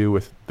has to do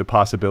with the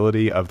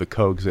possibility of the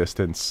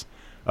coexistence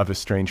of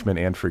estrangement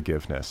and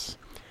forgiveness.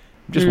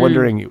 I'm just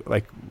wondering,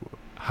 like,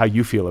 how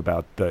you feel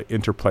about the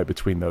interplay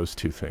between those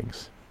two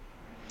things.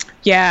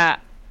 Yeah.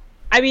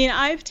 I mean,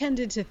 I've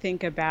tended to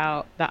think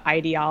about the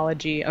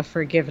ideology of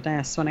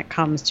forgiveness when it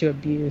comes to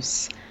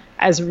abuse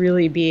as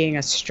really being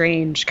a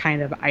strange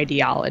kind of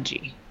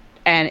ideology.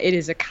 And it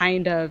is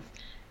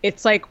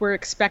it's like we're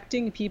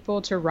expecting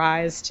people to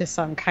rise to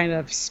some kind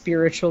of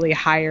spiritually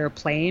higher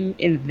plane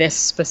in this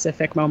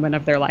specific moment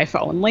of their life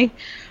only.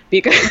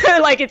 Because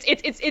like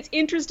it's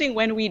interesting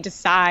when we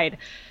decide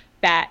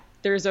that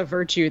there's a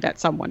virtue that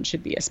someone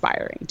should be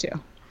aspiring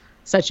to,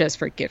 such as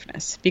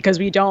forgiveness, because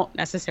we don't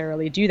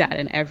necessarily do that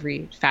in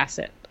every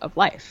facet of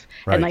life.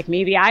 Right. And like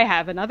maybe I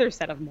have another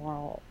set of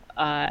moral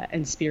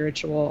and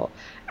spiritual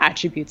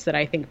attributes that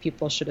I think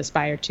people should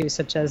aspire to,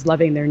 such as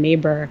loving their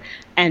neighbor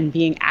and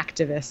being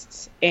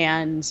activists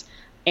and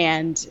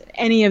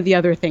any of the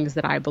other things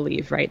that I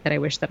believe, right, that I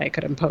wish that I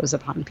could impose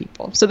upon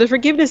people. So the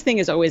forgiveness thing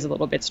is always a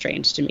little bit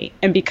strange to me.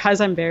 And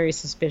because I'm very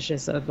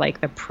suspicious of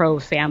like the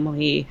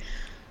pro-family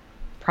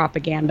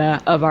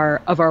propaganda of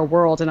our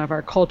world and of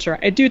our culture,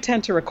 I do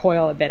tend to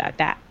recoil a bit at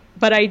that.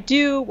 But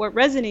what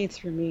resonates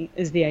for me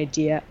is the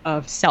idea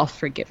of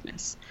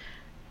self-forgiveness.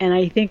 And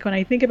I think when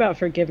I think about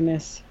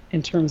forgiveness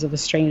in terms of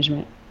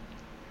estrangement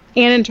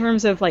and in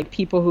terms of like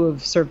people who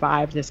have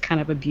survived this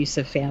kind of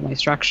abusive family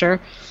structure,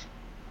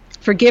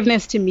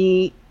 forgiveness to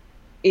me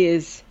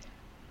is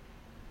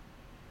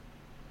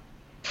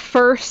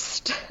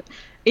first,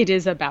 it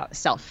is about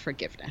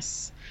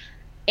self-forgiveness.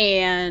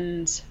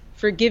 And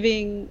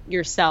forgiving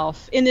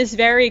yourself in this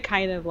very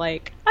kind of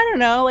like, I don't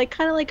know, like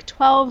kind of like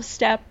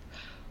 12-step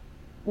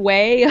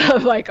way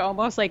of like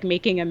almost like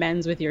making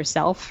amends with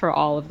yourself for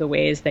all of the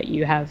ways that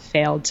you have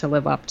failed to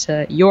live up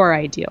to your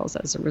ideals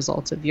as a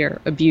result of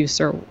your abuse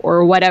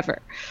or whatever.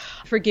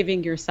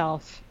 Forgiving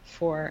yourself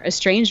for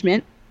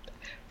estrangement,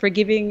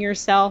 forgiving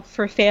yourself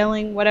for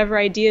failing whatever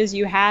ideas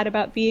you had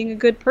about being a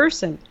good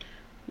person.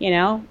 You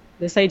know,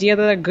 this idea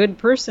that a good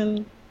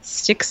person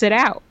sticks it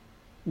out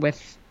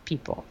with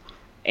people.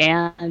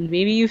 And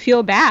maybe you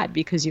feel bad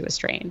because you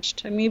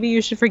estranged. And maybe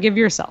you should forgive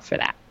yourself for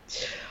that.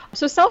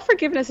 So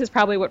self-forgiveness is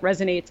probably what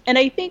resonates. And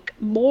I think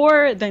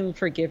more than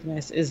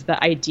forgiveness is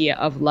the idea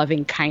of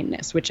loving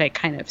kindness, which I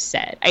kind of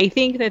said. I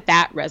think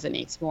that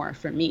resonates more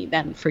for me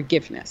than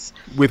forgiveness.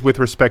 With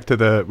respect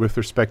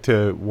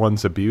to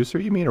one's abuser,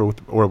 you mean,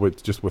 or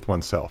with just with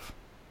oneself?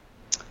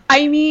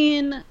 I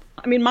mean,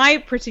 my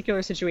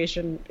particular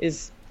situation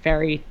is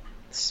very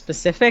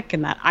specific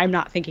in that I'm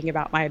not thinking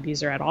about my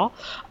abuser at all.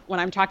 When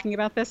I'm talking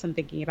about this, I'm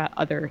thinking about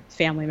other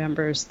family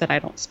members that I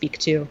don't speak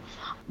to,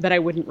 that I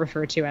wouldn't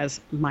refer to as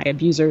my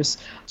abusers.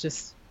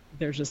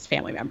 They're just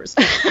family members.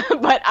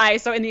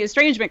 So in the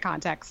estrangement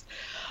context,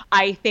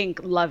 I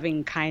think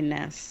loving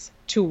kindness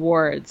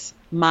towards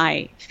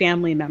my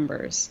family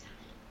members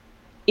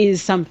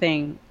is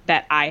something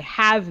that I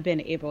have been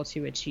able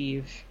to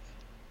achieve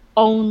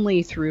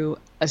only through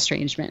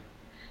estrangement.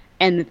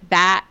 And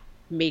that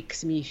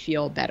makes me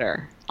feel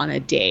better on a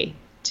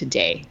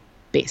day-to-day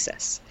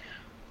basis.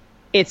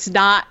 It's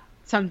not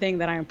something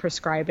that I'm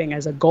prescribing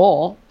as a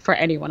goal for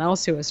anyone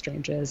else who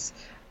estranges.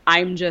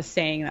 I'm just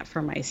saying that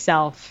for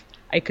myself,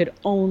 I could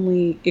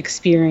only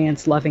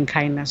experience loving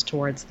kindness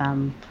towards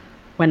them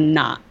when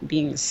not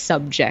being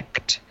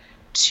subject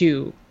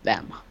to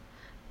them.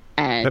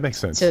 And that makes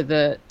sense. To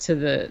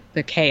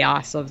the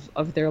chaos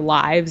of their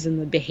lives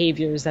and the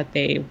behaviors that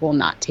they will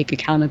not take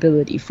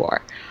accountability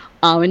for.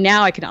 And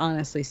now I can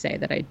honestly say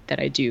that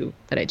I do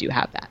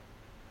have that.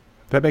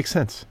 That makes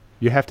sense.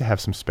 You have to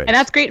have some space. And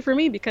that's great for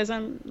me because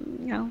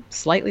I'm,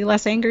 slightly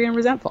less angry and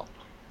resentful.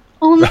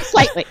 Only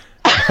slightly.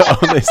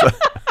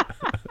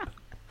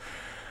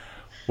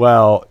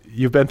 Well,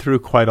 you've been through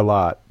quite a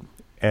lot,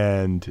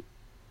 and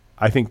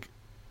I think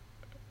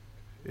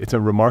it's a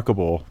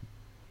remarkable,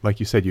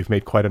 like you said, you've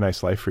made quite a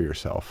nice life for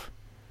yourself.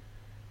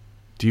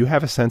 Do you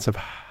have a sense of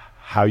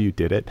how you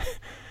did it?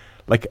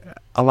 Like,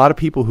 a lot of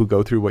people who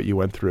go through what you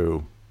went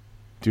through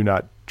do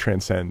not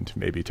transcend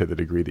maybe to the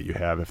degree that you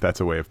have, if that's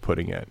a way of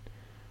putting it.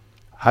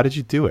 How did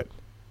you do it?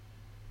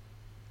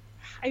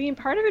 I mean,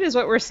 part of it is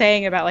what we're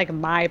saying about like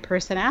my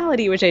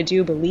personality, which I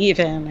do believe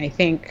in.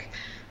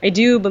 I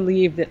do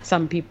believe that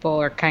some people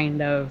are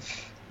kind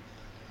of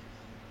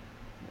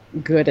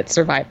good at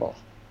survival,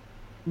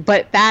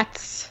 but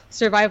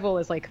survival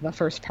is like the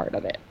first part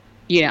of it.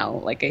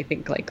 Like I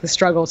think like the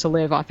struggle to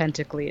live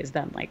authentically is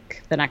then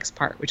like the next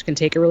part, which can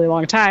take a really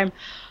long time.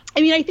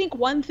 I mean, I think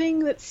one thing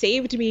that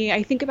saved me,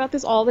 I think about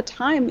this all the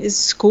time, is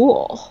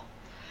school.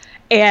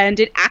 And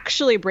it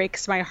actually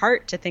breaks my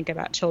heart to think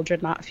about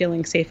children not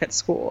feeling safe at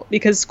school,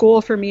 because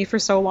school for me for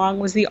so long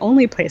was the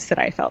only place that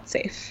I felt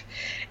safe.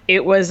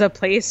 It was a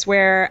place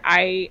where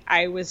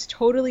I was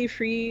totally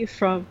free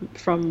from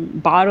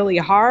bodily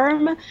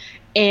harm,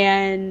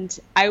 and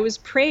I was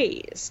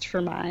praised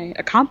for my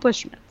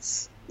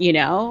accomplishments.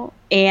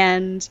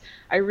 And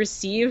I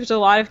received a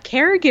lot of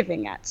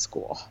caregiving at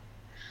school.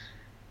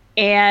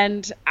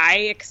 And I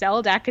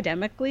excelled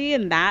academically,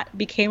 and that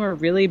became a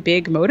really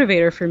big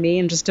motivator for me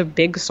and just a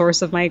big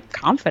source of my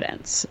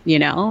confidence,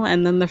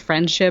 and then the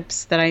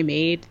friendships that I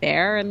made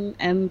there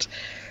and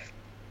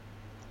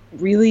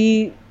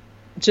really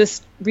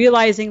just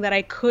realizing that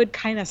I could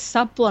kind of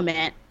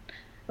supplement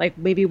like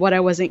maybe what I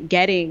wasn't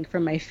getting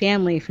from my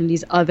family, from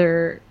these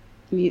other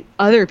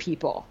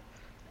people.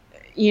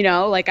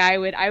 Like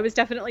I was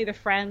definitely the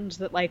friend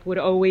that like would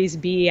always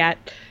be at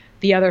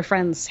the other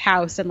friend's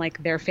house and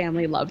like their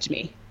family loved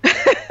me,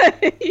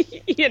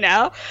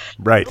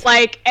 Right.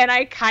 Like, and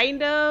I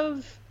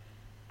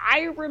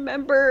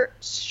remember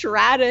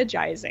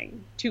strategizing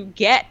to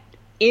get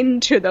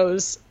into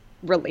those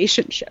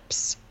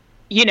relationships,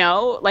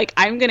 like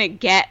I'm going to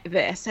get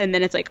this. And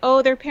then it's like,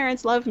 oh, their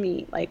parents love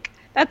me. Like,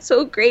 that's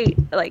so great.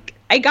 Like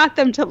I got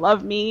them to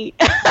love me.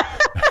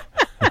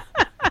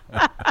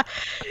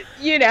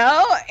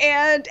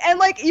 And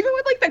like, even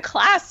with like the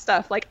class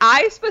stuff, like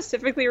I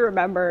specifically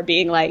remember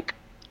being like,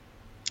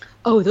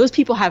 oh, those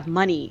people have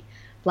money.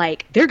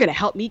 Like they're going to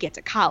help me get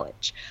to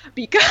college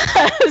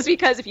because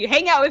if you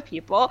hang out with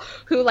people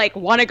who like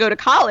want to go to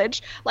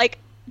college, like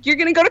you're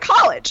going to go to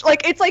college.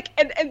 Like, it's like,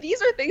 and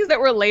these are things that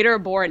were later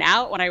borne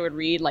out when I would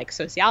read like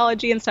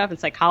sociology and stuff and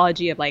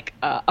psychology of like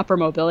upward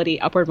mobility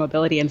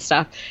and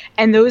stuff.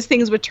 And those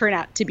things would turn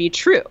out to be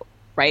true,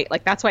 right?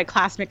 Like that's why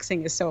class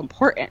mixing is so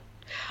important.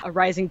 A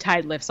rising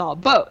tide lifts all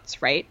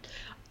boats, right?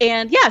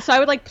 And yeah, so I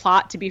would like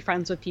plot to be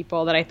friends with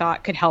people that I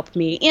thought could help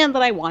me and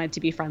that I wanted to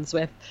be friends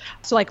with.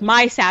 So like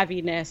my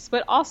savviness,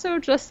 but also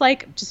just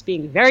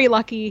being very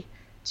lucky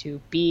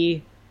to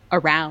be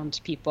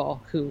around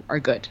people who are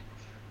good,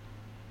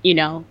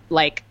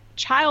 like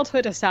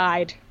childhood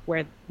aside,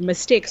 where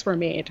mistakes were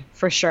made,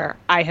 for sure,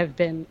 I have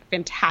been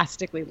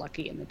fantastically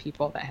lucky in the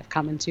people that have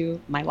come into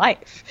my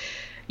life.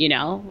 You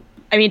know,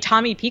 I mean,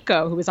 Tommy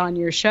Pico, who was on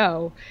your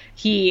show,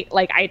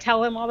 I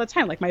tell him all the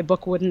time, like, my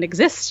book wouldn't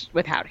exist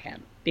without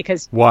him.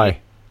 Because why?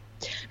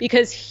 We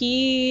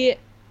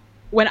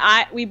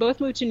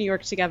both moved to New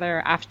York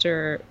together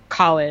after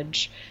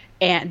college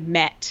and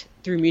met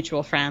through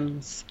mutual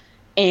friends.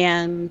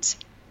 And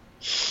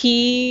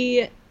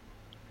he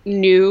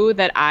knew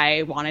that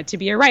I wanted to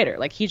be a writer.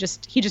 Like, he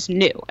just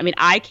knew. I mean,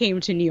 I came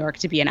to New York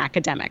to be an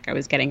academic. I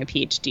was getting a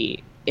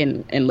PhD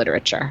in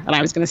literature, and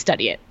I was going to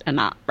study it and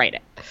not write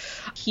it.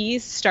 He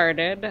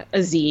started a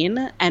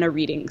zine and a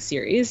reading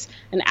series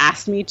and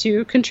asked me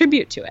to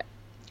contribute to it.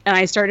 And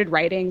I started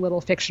writing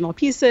little fictional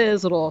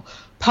pieces, little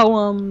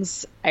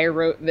poems. I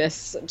wrote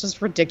this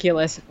just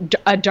ridiculous,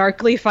 a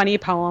darkly funny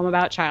poem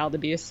about child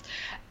abuse.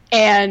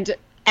 And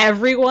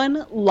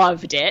everyone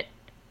loved it.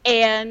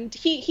 And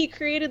he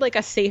created like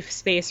a safe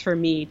space for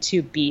me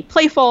to be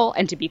playful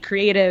and to be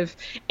creative.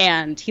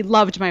 And he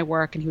loved my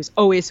work, and he was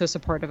always so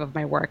supportive of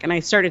my work. And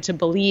I started to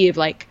believe,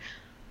 like,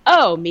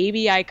 oh,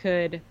 maybe I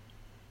could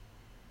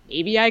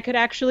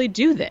actually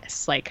do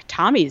this. Like,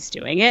 Tommy's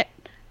doing it.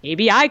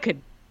 Maybe I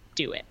could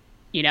do it,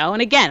 you know?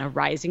 And again, a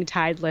rising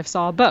tide lifts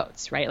all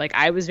boats, right? Like,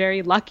 I was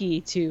very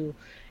lucky to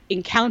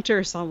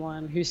encounter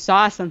someone who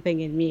saw something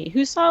in me,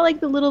 who saw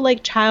like the little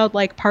like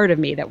childlike part of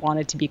me that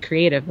wanted to be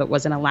creative but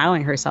wasn't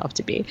allowing herself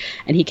to be.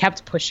 And he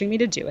kept pushing me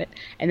to do it.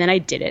 And then I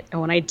did it. And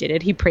when I did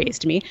it, he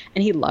praised me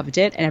and he loved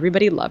it and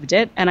everybody loved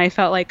it. And I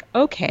felt like,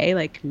 okay,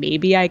 like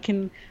maybe I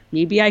can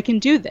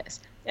do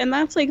this. And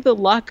that's like the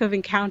luck of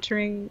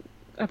encountering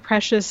a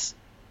precious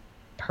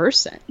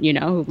person, you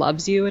know, who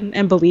loves you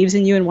and believes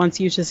in you and wants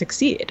you to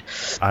succeed.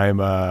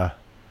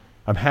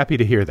 I'm happy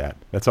to hear that.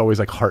 That's always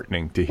like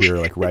heartening to hear,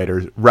 like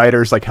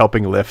writers like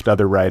helping lift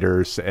other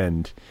writers.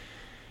 And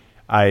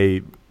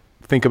I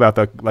think about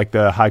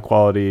the high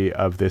quality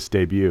of this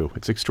debut.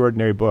 It's an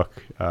extraordinary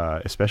book,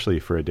 especially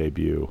for a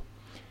debut,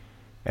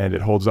 and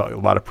it holds a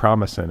lot of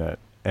promise in it.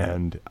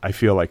 And I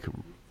feel like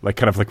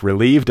kind of like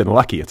relieved and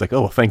lucky. It's like,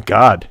 oh, well, thank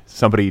God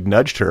somebody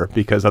nudged her,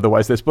 because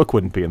otherwise this book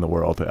wouldn't be in the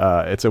world.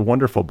 It's a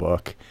wonderful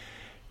book.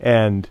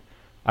 And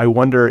I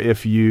wonder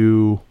if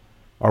you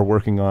are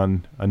working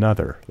on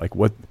another. Like,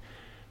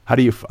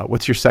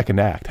 what's your second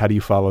act? How do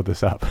you follow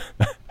this up?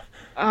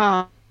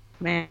 Oh,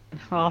 man.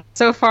 Well,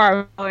 so far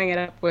I'm following it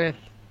up with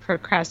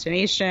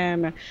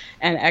procrastination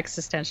and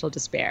existential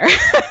despair,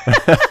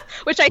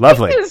 which I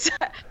think is,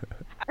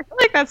 I feel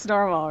like that's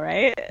normal,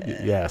 right?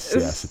 Yes,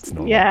 it's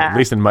normal. Yeah. At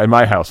least in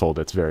my household,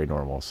 it's very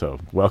normal. So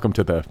welcome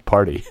to the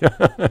party,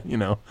 you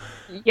know?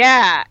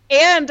 Yeah.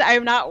 And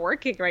I'm not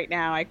working right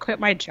now. I quit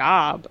my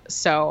job.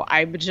 So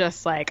I'm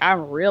just like,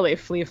 I'm really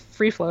free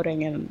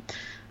floating in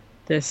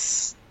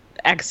this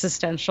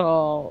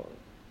existential,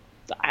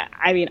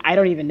 I mean, I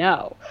don't even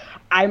know.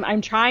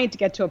 I'm trying to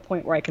get to a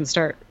point where I can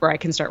start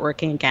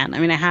working again. I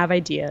mean, I have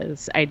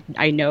ideas.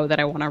 I know that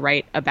I want to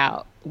write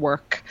about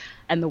work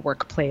and the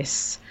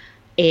workplace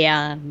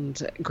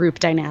and group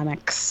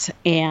dynamics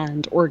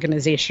and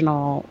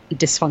organizational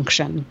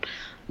dysfunction.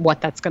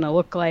 What that's going to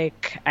look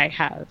like, I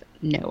have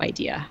no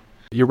idea.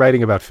 You're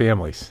writing about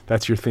families.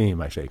 That's your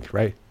theme, I think,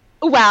 right?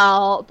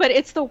 Well, but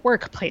it's the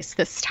workplace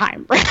this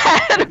time,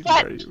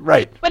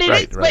 right? But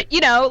it is, but you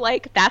know,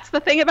 like, that's the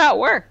thing about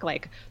work.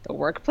 Like, the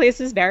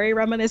workplace is very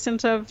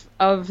reminiscent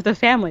of the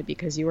family,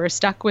 because you are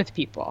stuck with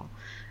people.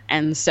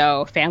 And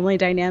so family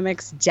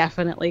dynamics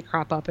definitely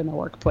crop up in the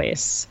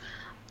workplace.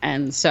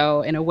 And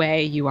so in a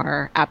way, you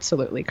are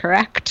absolutely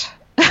correct.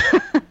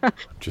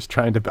 Just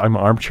trying to, I'm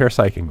armchair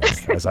psyching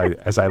this,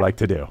 as I like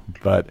to do.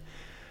 But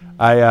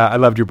I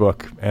loved your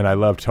book, and I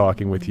loved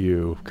talking with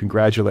you.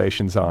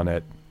 Congratulations on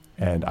it.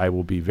 And I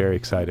will be very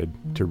excited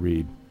to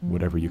read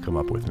whatever you come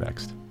up with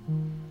next.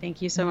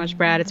 Thank you so much,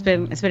 Brad. It's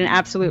been an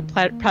absolute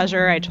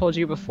pleasure. I told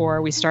you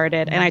before we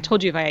started, and I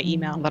told you via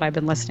email, that I've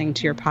been listening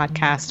to your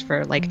podcast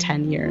for like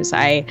 10 years.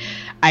 I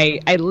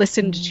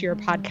listened to your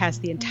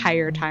podcast the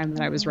entire time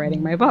that I was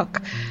writing my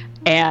book.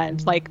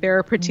 And like, there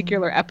are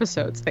particular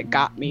episodes that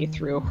got me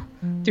through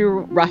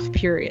rough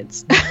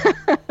periods.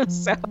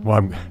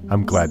 Well,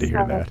 I'm glad to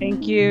hear that.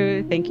 Thank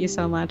you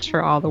so much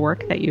for all the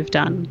work that you've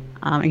done,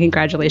 and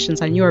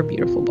congratulations on your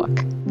beautiful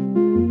book.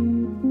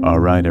 All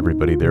right,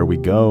 everybody, there we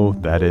go.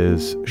 That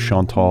is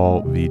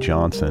Chantal V.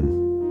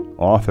 Johnson,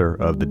 author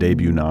of the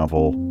debut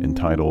novel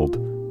entitled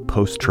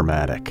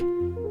Post-Traumatic,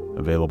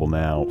 available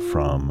now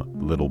from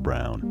Little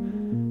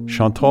Brown.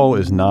 Chantal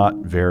is not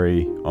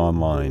very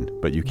online,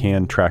 but you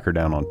can track her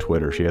down on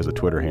Twitter. She has a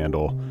Twitter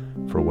handle,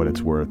 for what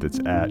it's worth.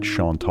 It's at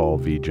Chantal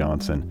V.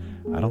 Johnson.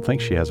 I don't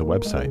think she has a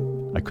website.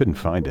 I couldn't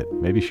find it.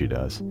 Maybe she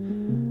does.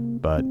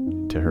 But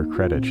to her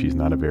credit, she's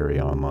not a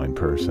very online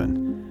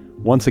person.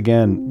 Once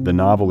again, the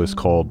novel is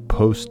called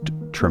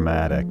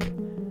Post-Traumatic,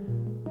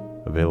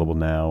 available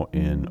now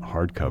in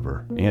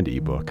hardcover and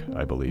ebook,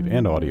 I believe,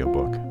 and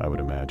audiobook, I would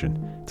imagine.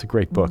 It's a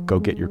great book. Go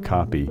get your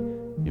copy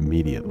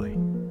immediately.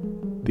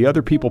 The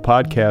Other People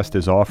podcast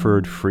is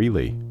offered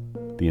freely.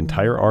 The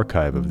entire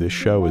archive of this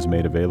show is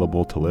made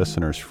available to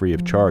listeners free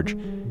of charge.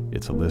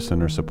 It's a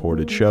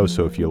listener-supported show,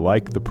 so if you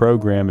like the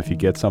program, if you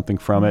get something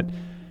from it,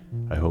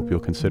 I hope you'll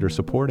consider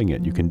supporting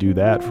it. You can do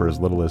that for as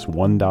little as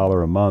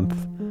 $1 a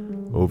month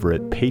over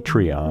at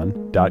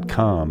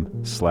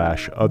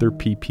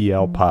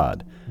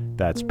patreon.com/otherpplpod.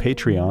 That's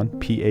Patreon,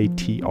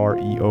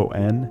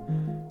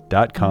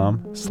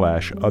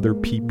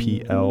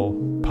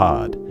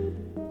 patreon.com/otherpplpod.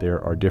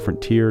 There are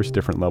different tiers,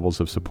 different levels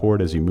of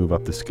support. As you move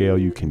up the scale,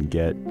 you can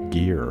get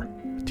gear,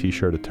 a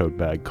t-shirt, a tote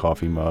bag,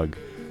 coffee mug,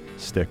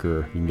 sticker.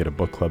 You can get a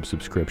book club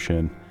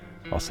subscription.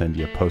 I'll send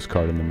you a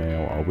postcard in the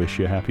mail. I'll wish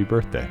you a happy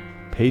birthday.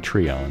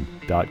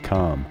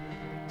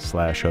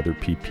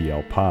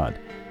 Patreon.com/otherpplpod.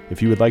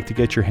 If you would like to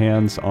get your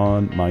hands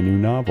on my new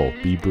novel,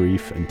 Be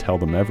Brief and Tell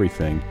Them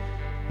Everything,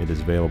 it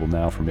is available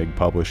now from IG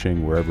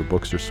Publishing, wherever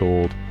books are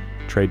sold,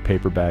 trade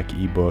paperback,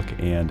 ebook,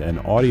 and an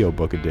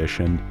audiobook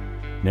edition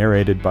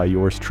narrated by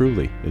yours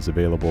truly is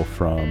available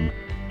from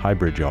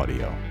Highbridge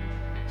Audio.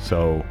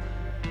 So,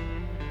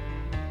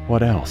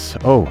 what else?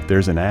 Oh,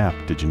 there's an app.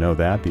 Did you know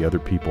that? The Other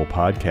People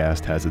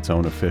podcast has its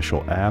own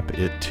official app.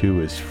 It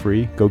too is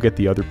free. Go get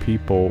the Other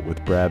People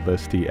with Brad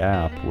Listy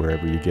app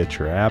wherever you get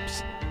your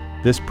apps.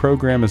 This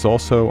program is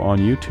also on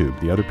YouTube.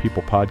 The Other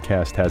People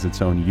podcast has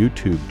its own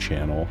YouTube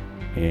channel,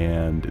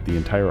 and the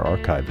entire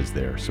archive is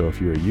there. So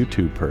if you're a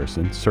YouTube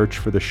person, search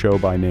for the show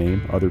by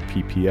name, Other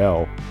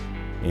PPL,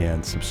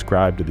 and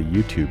subscribe to the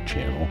YouTube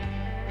channel.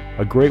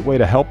 A great way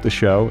to help the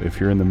show,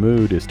 if you're in the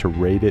mood, is to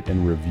rate it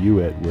and review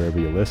it wherever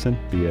you listen,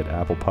 be it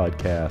Apple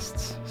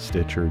Podcasts,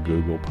 Stitcher,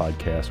 Google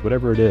Podcasts,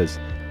 whatever it is.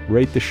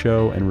 Rate the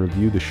show and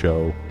review the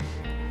show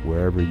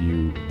wherever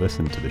you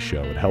listen to the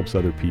show. It helps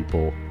other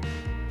people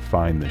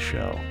find the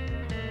show.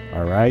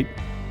 All right?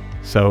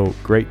 So,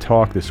 great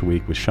talk this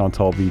week with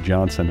Chantal V.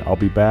 Johnson. I'll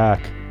be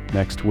back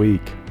next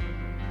week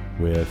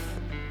with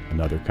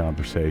another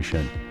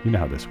conversation. You know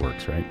how this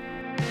works, right?